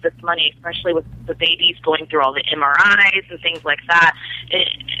they need this money, especially with the babies going through all the MRIs and things like that.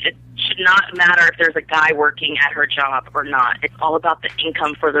 It should not matter if there's a guy working at her job or not. It's all about the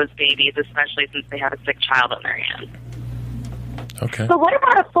income for those babies, especially since they have a sick child on their hands. Okay. But what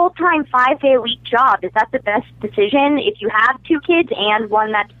about a full-time 5-day-a-week job? Is that the best decision if you have 2 kids and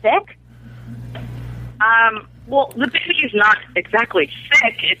one that's sick? Well, the baby's not exactly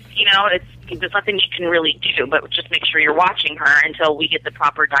sick. There's nothing you can really do, but just make sure you're watching her until we get the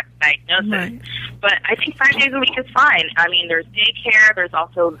proper diagnosis. Right. But I think 5 days a week is fine. I mean, there's daycare. There's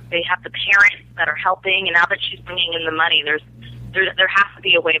also, they have the parents that are helping, and now that she's bringing in the money, there has to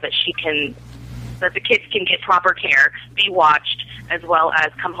be a way that the kids can get proper care, be watched, as well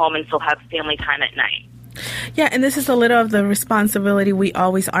as come home and still have family time at night. Yeah, and this is a little of the responsibility we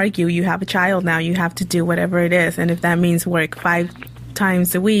always argue. You have a child now, you have to do whatever it is. And if that means work 5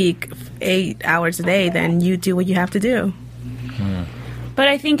 times a week, 8 hours a day, then you do what you have to do. But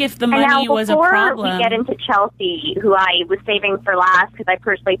I think if the money was a problem... Before we get into Chelsea, who I was saving for last because I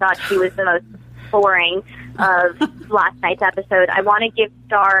personally thought she was the most boring of last night's episode, I want to give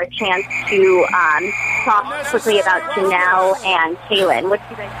Star a chance to talk quickly about Janelle and Kaylin. What do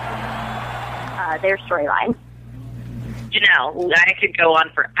you guys think? Their storyline. Janelle, I could go on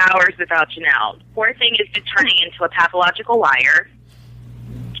for hours about Janelle. Poor thing is turning into a pathological liar,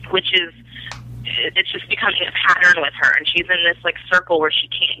 which is, it's just becoming a pattern with her, and she's in this circle where she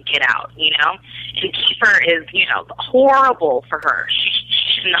can't get out, you know? And Kiefer is, horrible for her. She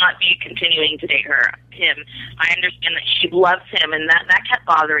should not be continuing to date him. I understand that she loves him, and that kept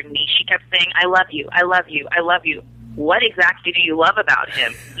bothering me. She kept saying, I love you, I love you, I love you. What exactly do you love about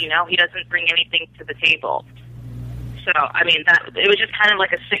him? He doesn't bring anything to the table. So, I mean, it was just kind of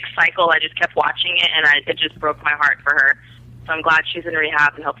like a sick cycle. I just kept watching it, and it just broke my heart for her. So I'm glad she's in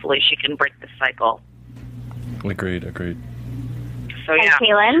rehab, and hopefully she can break this cycle. Agreed. So, yeah. And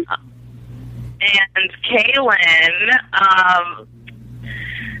Kaylin? And Kaylin, I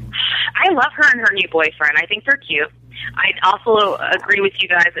love her and her new boyfriend. I think they're cute. I also agree with you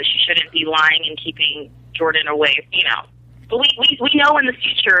guys that she shouldn't be lying and keeping Jordan away, But we know in the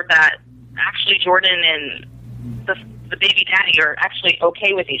future that actually Jordan and the baby daddy are actually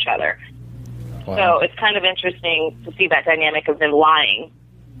okay with each other. Wow. So it's kind of interesting to see that dynamic of them lying.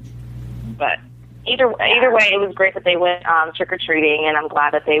 But either way, it was great that they went trick-or-treating, and I'm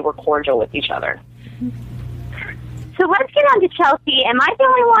glad that they were cordial with each other. So let's get on to Chelsea. Am I the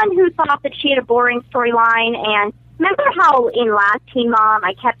only one who thought that she had a boring storyline? And remember how in last Teen Mom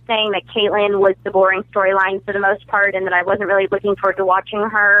I kept saying that Caitlyn was the boring storyline for the most part, and that I wasn't really looking forward to watching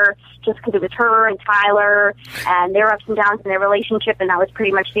her just because it was her and Tyler and their ups and downs in their relationship, and that was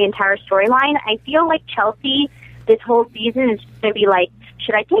pretty much the entire storyline. I feel like Chelsea this whole season is going to be like,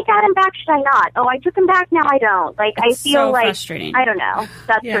 should I take Adam back? Should I not? Oh, I took him back. Now I don't. I feel so frustrating. I don't know.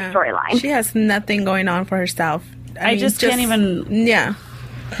 That's her storyline. She has nothing going on for herself. I mean, just can't even... Yeah.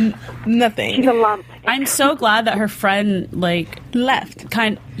 Nothing. She's a lump. I'm so glad that her friend, left.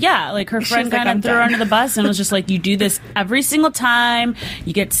 Her friend kind of threw her under the bus and was just like, you do this every single time.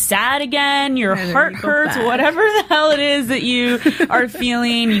 You get sad again. Your heart hurts. Whatever the hell it is that you are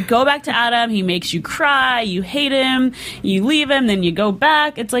feeling. You go back to Adam. He makes you cry. You hate him. You leave him. Then you go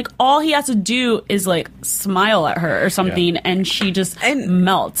back. It's like all he has to do is smile at her or something, and she just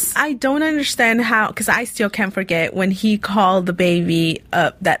melts. I don't understand how, because I still can't forget when he called the baby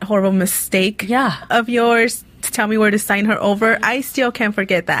that horrible mistake of yours to tell me where to sign her over. I still can't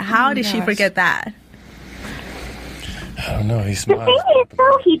forget that. How did she forget that? I don't know. He smiles. The thing is,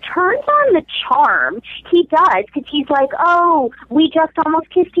 though, he turns on the charm. He does, because he's like, oh, we just almost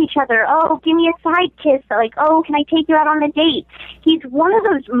kissed each other. Oh, give me a side kiss. Oh, can I take you out on a date? He's one of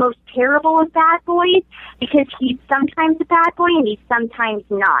those most terrible of bad boys, because he's sometimes a bad boy and he's sometimes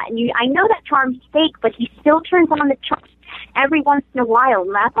not. And I know that charm's fake, but he still turns on the charm every once in a while,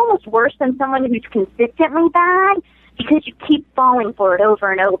 and that's almost worse than someone who's consistently bad, because you keep falling for it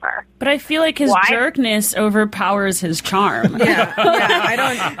over and over. But I feel like his jerkness overpowers his charm. Yeah, I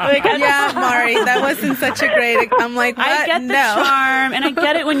don't. Mari, that wasn't such a great. I'm like, what? I get the charm, and I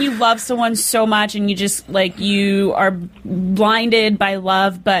get it when you love someone so much, and you just you are blinded by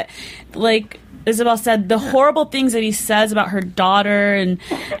love. But like Isabel said, the horrible things that he says about her daughter,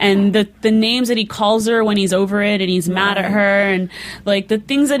 and the names that he calls her when he's over it and he's mad at her, and like the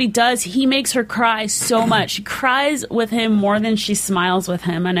things that he does, he makes her cry so much. She cries with him more than she smiles with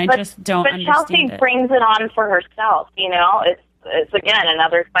him, and I just don't understand Chelsea brings it on for herself. It's again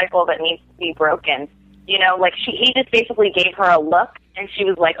another cycle that needs to be broken. Like he just basically gave her a look, and she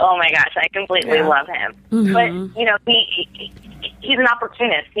was like, "Oh my gosh, I completely love him." Mm-hmm. But he's an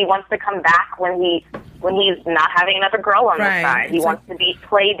opportunist. He wants to come back when he's not having another girl on the side. He wants to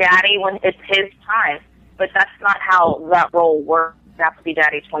play daddy when it's his time. But that's not how that role works. You have to be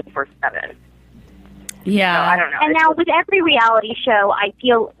daddy 24/7. Yeah. So, I don't know. And now with every reality show, I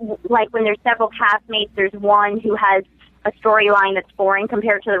feel like when there's several castmates, there's one who has a storyline that's boring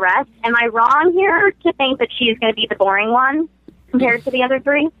compared to the rest. Am I wrong here to think that she's going to be the boring one compared to the other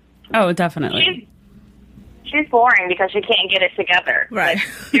three? Oh, definitely. She's boring because she can't get it together. Right. Like,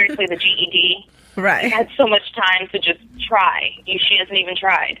 seriously, the GED. Right. She had so much time to just try. She hasn't even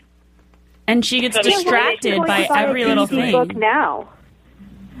tried. And she gets distracted by every little thing. Book now.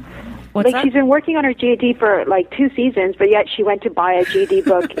 What's that? She's been working on her GED for 2 seasons, but yet she went to buy a GED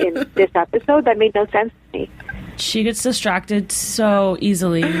book in this episode. That made no sense to me. She gets distracted so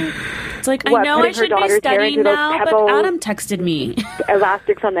easily. It's like, I know I should be studying now, but Adam texted me.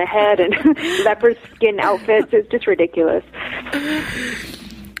 Elastics on the head and leopard skin outfits. It's just ridiculous.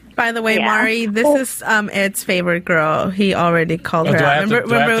 By the way, Mari, this is Ed's favorite girl. He already called her out.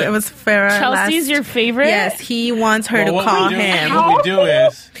 Remember it was Farrah. Chelsea's your favorite? Yes, he wants her to call him. What we do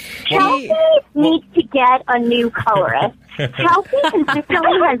is... Chelsea needs to get a new colorist. Chelsea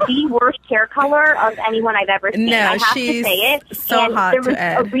consistently has the worst hair color of anyone I've ever seen. No, I have to she's say it. so and hot there to was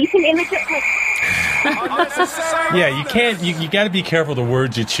Ed. a recent image of Yeah, you can't. You got to be careful the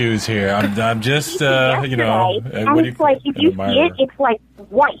words you choose here. I'm just, and it's like, if you see it, it's like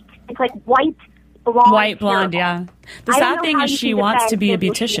white. It's like white blonde. White blonde, yeah. The sad thing is she wants to be a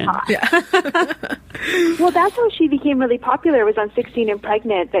beautician. Well, that's how she became really popular. It was on 16 and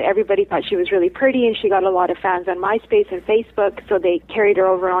Pregnant that everybody thought she was really pretty, and she got a lot of fans on MySpace and Facebook, so they carried her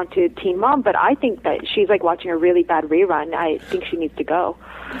over onto Teen Mom. But I think that she's like watching a really bad rerun. I think she needs to go.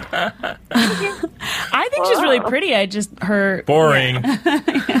 I think she's really pretty. I just her boring.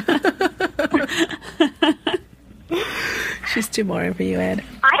 She's too boring for you, Ed.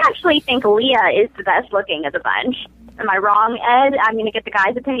 I actually think Leah is the best looking of the bunch. Am I wrong, Ed? I'm going to get the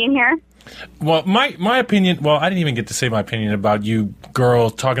guy's opinion here. Well, my opinion. Well, I didn't even get to say my opinion about you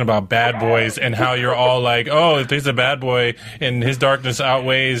girls talking about bad boys and how you're all like, oh, if there's a bad boy and his darkness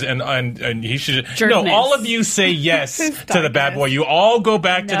outweighs and he should. Jerkness. No, all of you say yes to the bad boy. You all go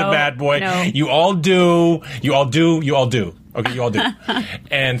back to the bad boy. No. You all do. You all do. You all do. Okay, you all do.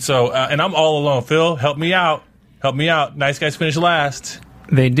 And so, and I'm all alone. Phil, help me out. Help me out. Nice guys finish last.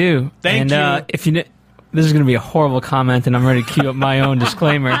 They do. Thank you. If you, this is going to be a horrible comment, and I'm ready to cue up my own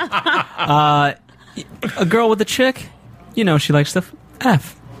disclaimer. A girl with a chick, she likes the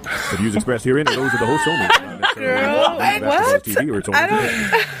F. The views expressed herein are those of the host only. Girl, what? I don't.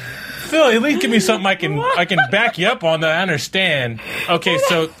 Phil, at least give me something I can back you up on that I understand. Okay,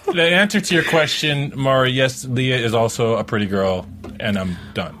 so the answer to your question, Mari, yes, Leah is also a pretty girl, and I'm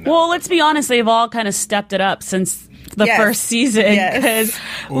done. Well, let's be honest, they've all kind of stepped it up since the first season, because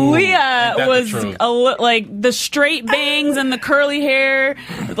Leah was like the straight bangs and the curly hair,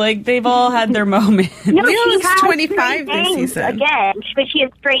 like they've all had their moment. No, Leah she was has 25 this bangs season. But she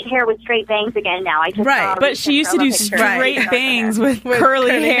has straight hair with straight bangs again now. I just saw a But she used to do picture. straight bangs with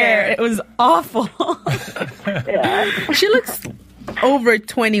curly hair. It was awful. She looks over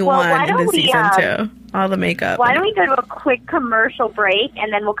 21 in this season too. All the makeup. Why don't we go to a quick commercial break,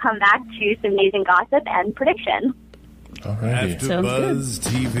 and then we'll come back to some news and gossip and prediction. Alrighty. AfterBuzz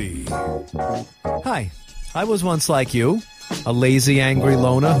TV. Hi, I was once like you, a lazy, angry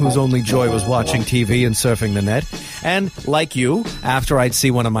loner whose only joy was watching TV and surfing the net. And like you, after I'd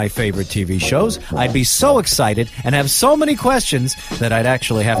see one of my favorite TV shows, I'd be so excited and have so many questions that I'd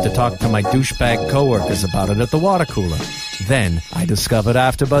actually have to talk to my douchebag coworkers about it at the water cooler. Then I discovered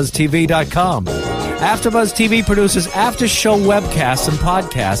AfterBuzzTV.com. AfterBuzz TV produces after-show webcasts and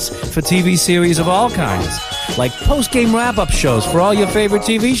podcasts for TV series of all kinds. like post-game wrap-up shows for all your favorite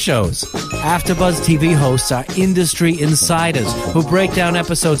TV shows. AfterBuzz TV hosts are industry insiders who break down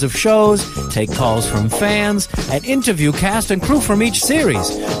episodes of shows, take calls from fans, and interview cast and crew from each series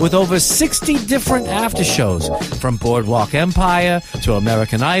with over 60 different after shows, from Boardwalk Empire to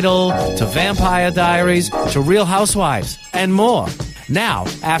American Idol to Vampire Diaries to Real Housewives and more. Now,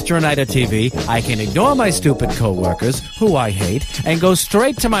 after a night of TV, I can ignore my stupid coworkers, who I hate, and go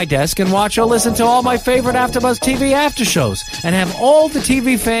straight to my desk and watch or listen to all my favorite AfterBuzz TV after shows and have all the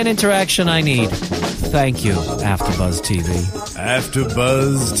TV fan interaction I need. Thank you, AfterBuzz TV.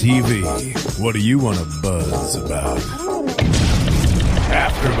 AfterBuzz TV. What do you want to buzz about?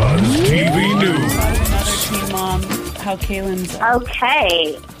 AfterBuzz TV News. Another Teen Mom, how Kaylin's...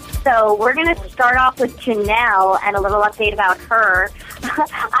 Okay. So we're going to start off with Janelle and a little update about her.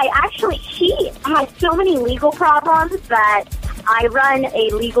 She has so many legal problems that I run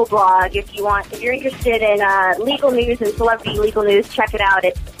a legal blog. If you're interested in legal news and celebrity legal news, check it out.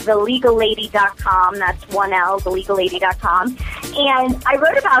 It's thelegallady.com. That's 1L, thelegallady.com. And I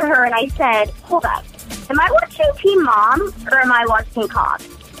wrote about her and I said, hold up, am I watching Teen Mom or am I watching Cops?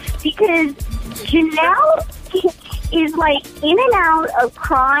 Because Janelle is like in and out of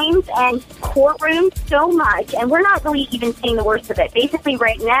crimes and courtrooms so much, and we're not really even seeing the worst of it. Basically,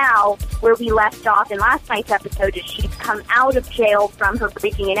 right now, where we left off in last night's episode is she's come out of jail from her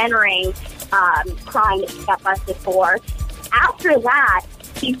breaking and entering crime that she got busted for. After that,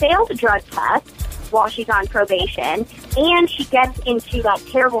 she failed a drug test while she's on probation, and she gets into that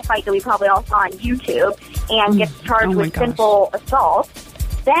terrible fight that we probably all saw on YouTube and gets charged with simple assault.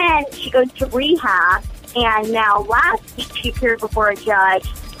 Then she goes to rehab, and now last week she appeared before a judge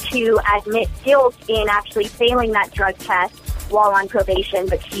to admit guilt in actually failing that drug test while on probation,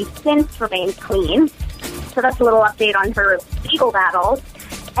 but she's since remained clean. So that's a little update on her legal battles.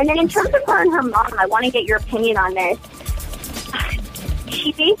 And then in terms of her and her mom, I want to get your opinion on this.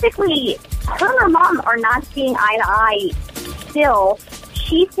 She basically, her and her mom are not seeing eye to eye still.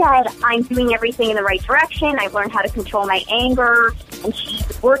 She said, I'm doing everything in the right direction. I've learned how to control my anger. And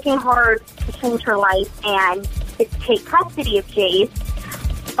she's working hard to change her life and to take custody of Jace.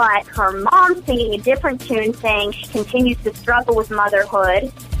 But her mom's singing a different tune, saying she continues to struggle with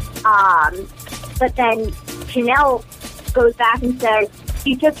motherhood. But then Janelle goes back and says,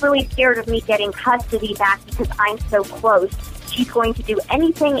 she's just really scared of me getting custody back because I'm so close. She's going to do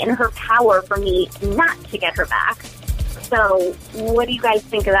anything in her power for me not to get her back. So what do you guys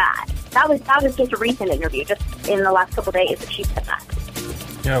think of that? That was just a recent interview, just in the last couple of days that she said that.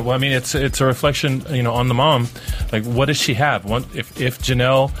 Yeah, well, I mean, it's a reflection, on the mom. Like, what does she have? If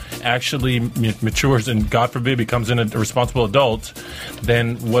Janelle actually matures and, God forbid, becomes a responsible adult,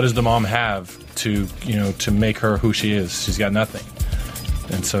 then what does the mom have to make her who she is? She's got nothing,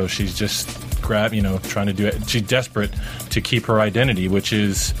 and so she's just trying to do it. She's desperate to keep her identity, which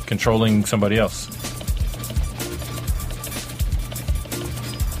is controlling somebody else.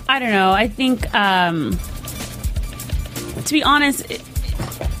 I don't know. I think, to be honest,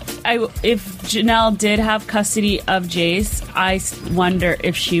 if Janelle did have custody of Jace, I wonder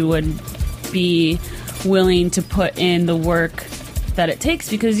if she would be willing to put in the work that it takes.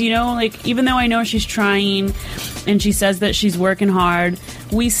 Because, even though I know she's trying and she says that she's working hard,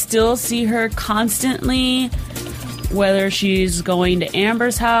 we still see her constantly, whether she's going to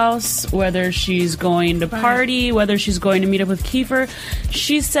Amber's house, whether she's going to party, whether she's going to meet up with Kiefer.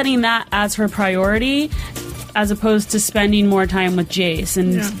 She's setting that as her priority, as opposed to spending more time with Jace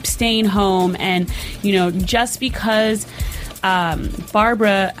and staying home. And, just because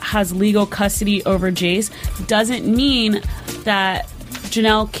Barbara has legal custody over Jace doesn't mean that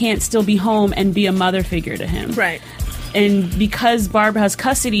Janelle can't still be home and be a mother figure to him. Right. And because Barbara has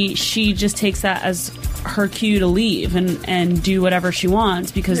custody, she just takes that as her cue to leave and do whatever she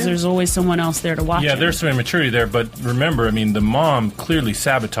wants because there's always someone else there to watch. Yeah, there's some immaturity there, but remember, the mom clearly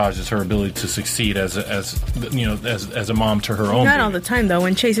sabotages her ability to succeed as a mom to her own. Not all the time, though.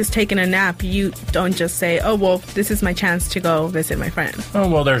 When Chase is taking a nap, you don't just say, "Oh, well, this is my chance to go visit my friend." Oh,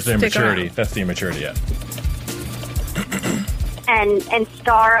 well, there's the immaturity. That's the immaturity, yeah. And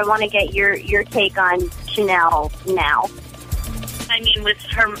Star, I want to get your take on Janelle now. With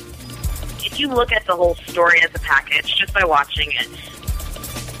her, if you look at the whole story as a package, just by watching it,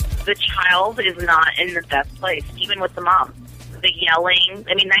 the child is not in the best place, even with the mom. The yelling,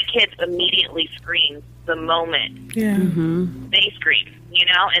 that kid immediately screams the moment they scream,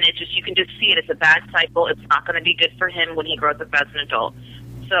 and it just, you can just see it. It's a bad cycle. It's not going to be good for him when he grows up as an adult.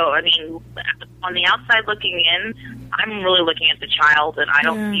 So, on the outside looking in, I'm really looking at the child, and I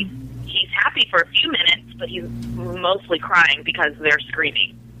don't see, he's happy for a few minutes, but he's mostly crying because they're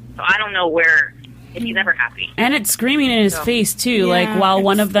screaming. So I don't know where if he's ever happy. And it's screaming in his face, too, like, while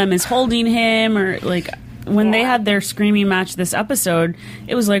one of them is holding him, or, like, when they had their screaming match this episode,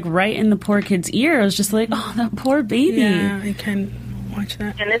 it was, like, right in the poor kid's ear. It was just like, oh, that poor baby. Yeah, I can watch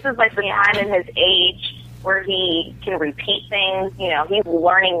that. And this is, like, the time in his age where he can repeat things. You know, he's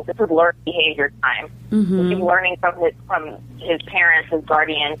learning. This is learned behavior time. Mm-hmm. He's learning from his parents, his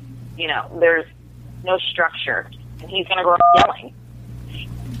guardian. You know, there's no structure, and he's going to grow up yelling.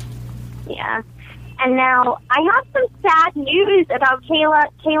 Yeah. And now I have some sad news about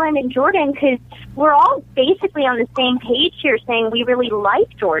Kaylin and Jordan, because we're all basically on the same page here saying we really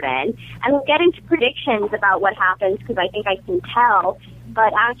like Jordan. And we'll get into predictions about what happens, because I think I can tell.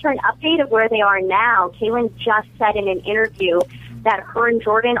 But after an update of where they are now, Kaylin just said in an interview that her and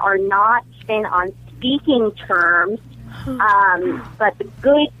Jordan are not even on speaking terms. But the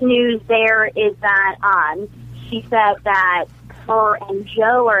good news there is that she said that her and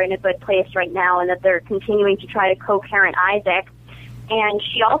Joe are in a good place right now, and that they're continuing to try to co-parent Isaac. And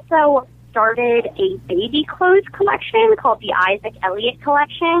she also started a baby clothes collection called the Isaac Elliott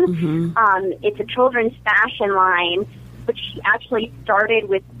Collection. Mm-hmm. It's a children's fashion line, which she actually started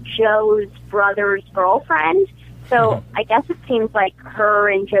with Joe's brother's girlfriend. So I guess it seems like her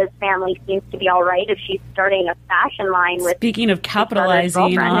and Joe's family seems to be all right if she's starting a fashion line with. Speaking of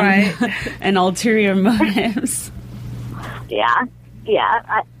capitalizing on an ulterior motives. Yeah.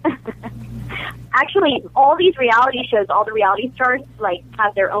 Actually, all these reality shows, all the reality stars, like,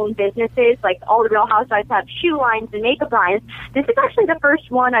 have their own businesses. Like, all the Real Housewives have shoe lines and makeup lines. This is actually the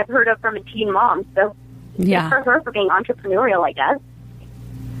first one I've heard of from a teen mom. So, good for her for being entrepreneurial, I guess.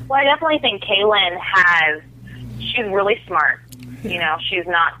 Well, I definitely think Kaylin she's really smart. You know, she's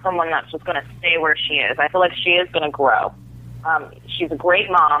not someone that's just going to stay where she is. I feel like she is going to grow. She's a great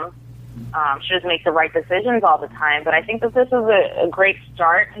mom. She doesn't make the right decisions all the time, but I think that this is a great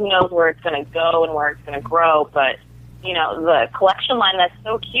start. Who knows where it's going to go and where it's going to grow, but, you know, the collection line, that's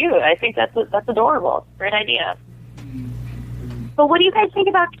so cute. I think that's adorable. It's a great idea. But what do you guys think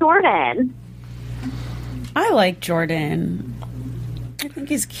about Jordan? I like Jordan. I think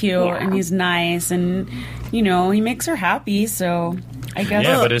he's cute and he's nice, and, you know, he makes her happy, so I guess.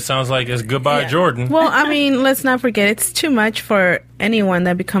 Yeah, but it sounds like it's goodbye, Jordan. Well, I mean, let's not forget, it's too much for anyone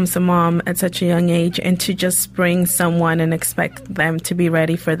that becomes a mom at such a young age, and to just bring someone and expect them to be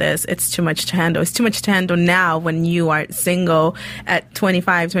ready for this. It's too much to handle. It's too much to handle now when you are single at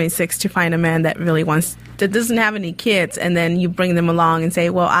 25, 26 to find a man that really that doesn't have any kids, and then you bring them along and say,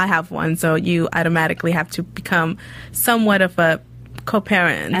 well, I have one, so you automatically have to become somewhat of a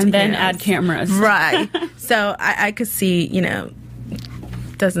co-parent. And then add cameras. Right. So I could see, you know,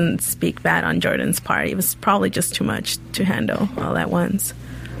 doesn't speak bad on Jordan's part. It was probably just too much to handle all at once.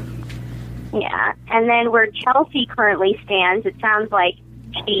 Yeah. And then where Chelsea currently stands, it sounds like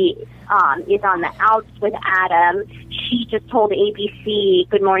she is on the outs with Adam. She just told ABC,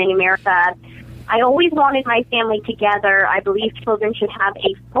 Good Morning America, I always wanted my family together. I believe children should have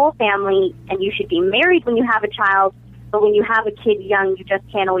a full family, and you should be married when you have a child. But when you have a kid young, you just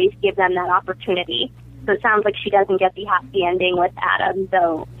can't always give them that opportunity. So it sounds like she doesn't get the happy ending with Adam,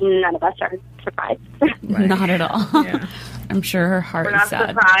 though none of us are surprised. Right. Not at all. Yeah. I'm sure her heart We're is not sad.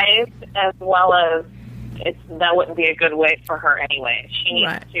 surprised, as well as that wouldn't be a good way for her anyway. She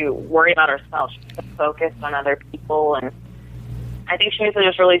needs to worry about herself. She needs to focus on other people, and I think she needs to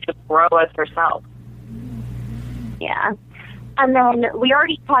just really just grow as herself. Yeah. And then we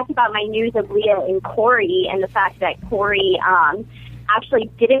already talked about my news of Leah and Corey, and the fact that Corey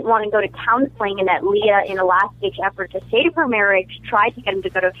actually didn't want to go to counseling, and that Leah, in a last-ditch effort to save her marriage, tried to get him to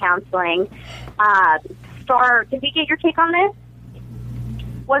go to counseling. Star, did we get your take on this?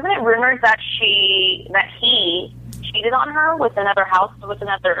 Wasn't it rumored that he cheated on her with another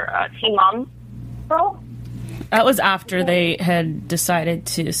teen mom girl? That was after they had decided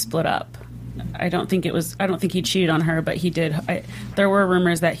to split up. I don't think he cheated on her, but he did. There were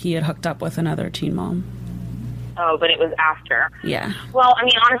rumors that he had hooked up with another teen mom. Oh, but it was after. Yeah. Well, I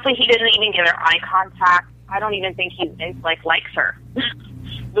mean, honestly, he didn't even give her eye contact. I don't even think he likes her.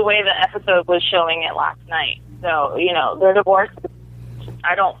 The way the episode was showing it last night. So, you know, they're divorced.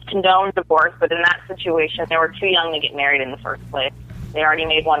 I don't condone divorce, but in that situation, they were too young to get married in the first place. They already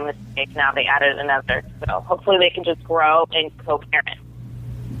made one mistake. Now they added another. So hopefully they can just grow and co-parent.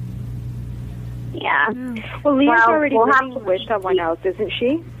 Yeah. Well, Leah's already living with someone else, isn't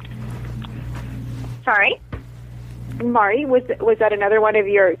she? Sorry? Mari, was that another one of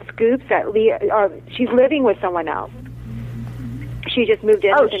your scoops that Leah, she's living with someone else? She just moved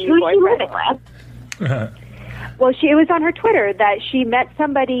in with a new boyfriend. Well, it was on her Twitter that she met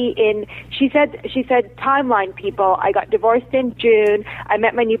somebody in. She said timeline people. I got divorced in June. I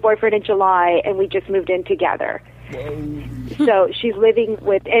met my new boyfriend in July, and we just moved in together. So she's living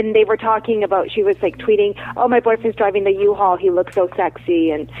with, and they were talking about. She was like tweeting, "Oh, my boyfriend's driving the U-Haul. He looks so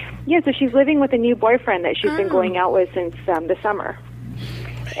sexy." And yeah, so she's living with a new boyfriend that she's been going out with since the summer.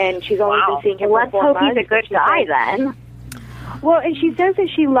 And she's only been seeing him for 4 months. Let's hope he's a good guy then. Well, and she says that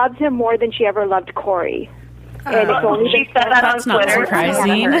she loves him more than she ever loved Corey. And it's only She said that on Twitter.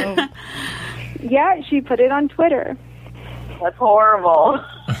 Surprising. Yeah, she put it on Twitter. That's horrible.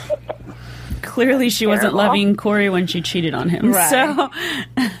 Clearly, she wasn't loving Corey when she cheated on him. Right. So,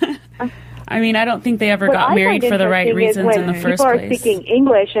 I mean, I don't think they ever What got I married find for the right interesting is reasons in the when first people are place. speaking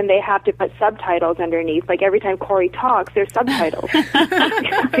English and they have to put subtitles underneath. Like every time Corey talks, there's subtitles. Okay,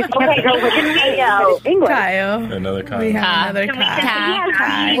 so can we go? English. Kyle. Another Kyle. We have another Can we Kyle. he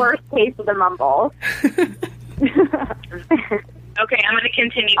has the worst case of the mumbles. Okay, I'm going to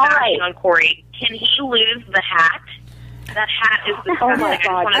continue All bashing right. on Corey. Can he lose the hat? That hat is disgusting. Oh my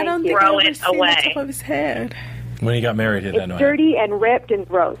God. I I don't just think want I've to ever throw seen it the top away. of his head. When he got married, he had It's no hat. dirty and ripped and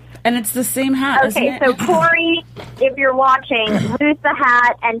gross. And it's the same hat, isn't Okay, it? so Corey, if you're watching, lose the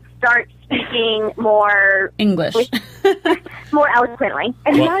hat and start speaking more English. more eloquently.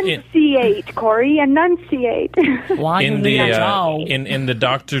 Enunciate, Corey. Enunciate. Why In the in the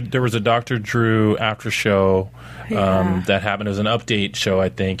Doctor, there was a Dr. Drew after show that happened. It was an update show, I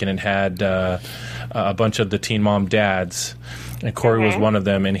think, and it had a bunch of the Teen Mom dads, and Corey was one of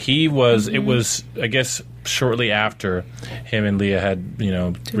them. And he was. It was, I guess, shortly after him and Leah had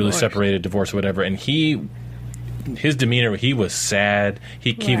really separated, divorced, or whatever. And his demeanor, he was sad.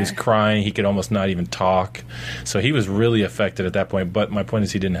 He was crying. He could almost not even talk. So he was really affected at that point. But my point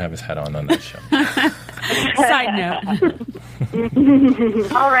is, he didn't have his hat on that show. Side note.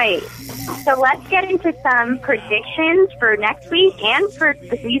 All right, so let's get into some predictions for next week and for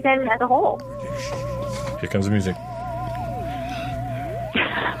the season as a whole. Here comes the music.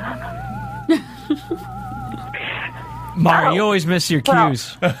 Mari, you always miss your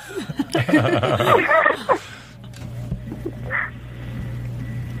cues.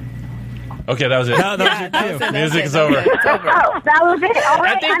 Okay, that was it. No, that was your cue. Music's over. Oh, that was it. All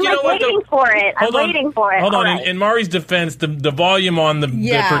right, think, I'm you know what, waiting for it. I'm waiting for it. Hold All on. right. In Mari's defense, the volume on the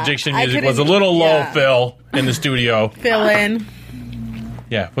prediction I music was a couldn't- little low, yeah. Phil, in the studio. Fill in.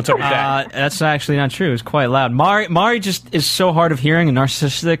 Yeah, what's up with that? That's actually not true. It's quite loud. Mari just is so hard of hearing and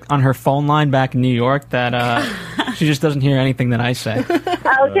narcissistic on her phone line back in New York that she just doesn't hear anything that I say. Okay,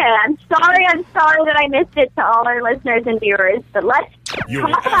 I'm sorry that I missed it to all our listeners and viewers, but let's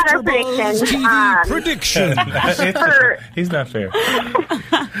talk about our predictions. TV prediction. He's not fair.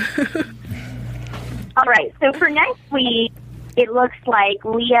 All right, so for next week, it looks like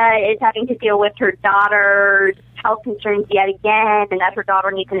Leah is having to deal with her daughter's health concerns yet again, and that her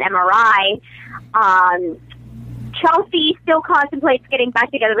daughter needs an MRI. Chelsea still contemplates getting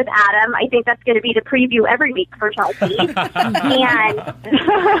back together with Adam. I think that's going to be the preview every week for Chelsea. And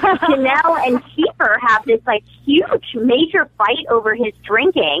Janelle and Kiefer have this huge, major fight over his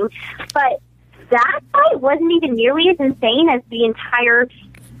drinking, but that fight wasn't even nearly as insane as the entire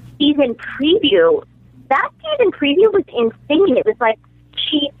season preview. That season preview was insane. It was like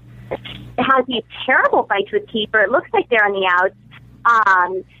she has these terrible fights with Kiefer. It looks like they're on the outs.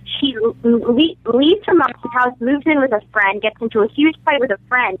 She leaves her mom's house, moves in with a friend, gets into a huge fight with a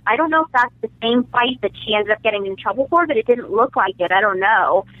friend. I don't know if that's the same fight that she ended up getting in trouble for, but it didn't look like it. I don't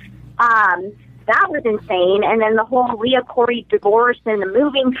know. That was insane. And then the whole Leah Corey divorce and the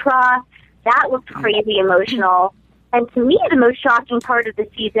moving truck, that looked crazy emotional. And to me, the most shocking part of the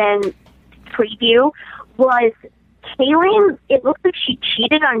season preview was Kaylin. It looks like she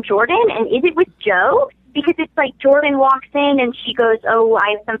cheated on Jordan, and is it with Joe? Because it's like Jordan walks in and she goes, "Oh,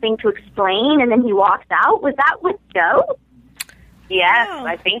 I have something to explain," and then he walks out. Was that with Joe? Yes,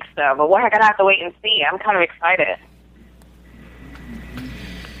 I think so. But we're going to have to wait and see. I'm kind of excited.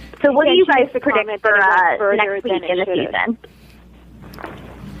 So what do you guys predict comment for that it went next further week than in the it season?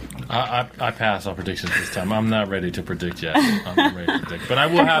 I pass on predictions this time. I'm not ready to predict yet. I'm not ready to predict. But I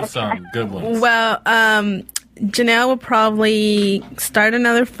will have some good ones. Well, Janelle will probably start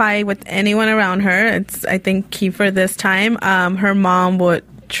another fight with anyone around her. It's, I think, Kiefer this time. Her mom would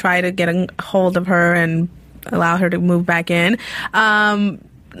try to get a hold of her and allow her to move back in.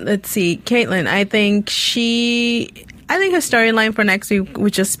 Let's see, Caitlin. I think her storyline for next week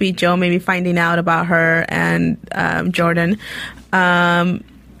would just be Joe maybe finding out about her and Jordan.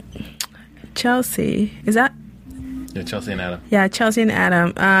 Chelsea, is that? Yeah, Chelsea and Adam. Yeah, Chelsea and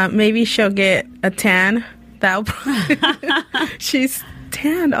Adam. Maybe she'll get a tan. That'll probably, she's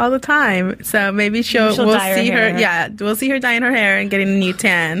tanned all the time. So maybe we'll see her. Yeah, we'll see her dyeing her hair and getting a new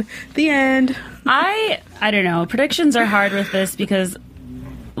tan. The end. I don't know. Predictions are hard with this because,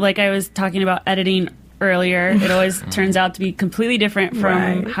 like I was talking about editing earlier, it always turns out to be completely different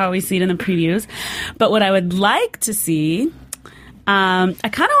from how we see it in the previews. But what I would like to see, I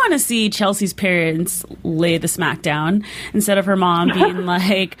kind of want to see Chelsea's parents lay the smack down instead of her mom being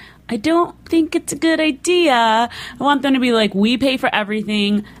like, I don't think it's a good idea. I want them to be like, we pay for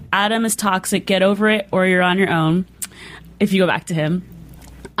everything. Adam is toxic. Get over it, or you're on your own if you go back to him.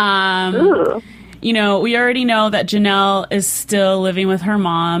 You know, we already know that Janelle is still living with her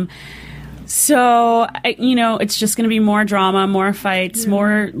mom. So, you know, it's just going to be more drama, more fights,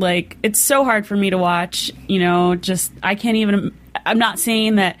 more, like, it's so hard for me to watch, you know, just, I can't even, I'm not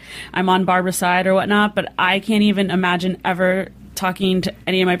saying that I'm on Barbara's side or whatnot, but I can't even imagine ever talking to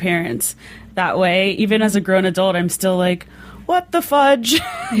any of my parents that way. Even as a grown adult, I'm still like, what the fudge?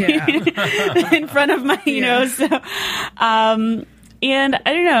 In front of my, you know, so, and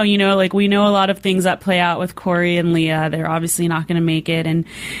I don't know, you know, like we know a lot of things that play out with Corey and Leah. They're obviously not going to make it. And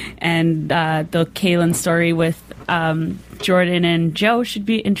the Kaylin story with Jordan and Joe should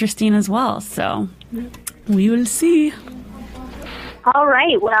be interesting as well. So we will see. All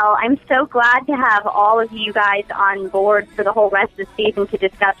right. Well, I'm so glad to have all of you guys on board for the whole rest of the season to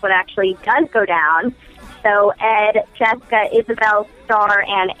discuss what actually does go down. So Ed, Jessica, Isabel, Star,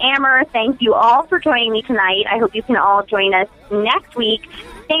 and Amber, thank you all for joining me tonight. I hope you can all join us next week.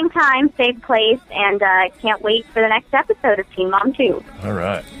 Same time, same place, and can't wait for the next episode of Teen Mom 2. All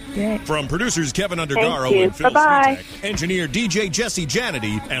right. From producers Kevin Undergaro and Phil Svitek, engineer DJ Jesse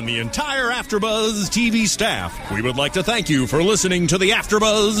Janity, and the entire AfterBuzz TV staff, we would like to thank you for listening to the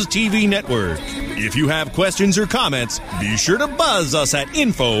AfterBuzz TV network. If you have questions or comments, be sure to buzz us at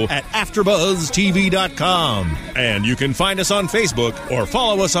info@AfterBuzzTV.com. And you can find us on Facebook or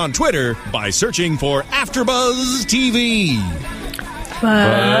follow us on Twitter by searching for AfterBuzz TV.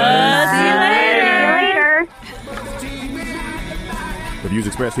 Buzz. See you later. The views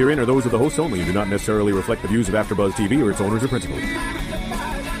expressed herein are those of the hosts only and do not necessarily reflect the views of AfterBuzz TV or its owners or principals.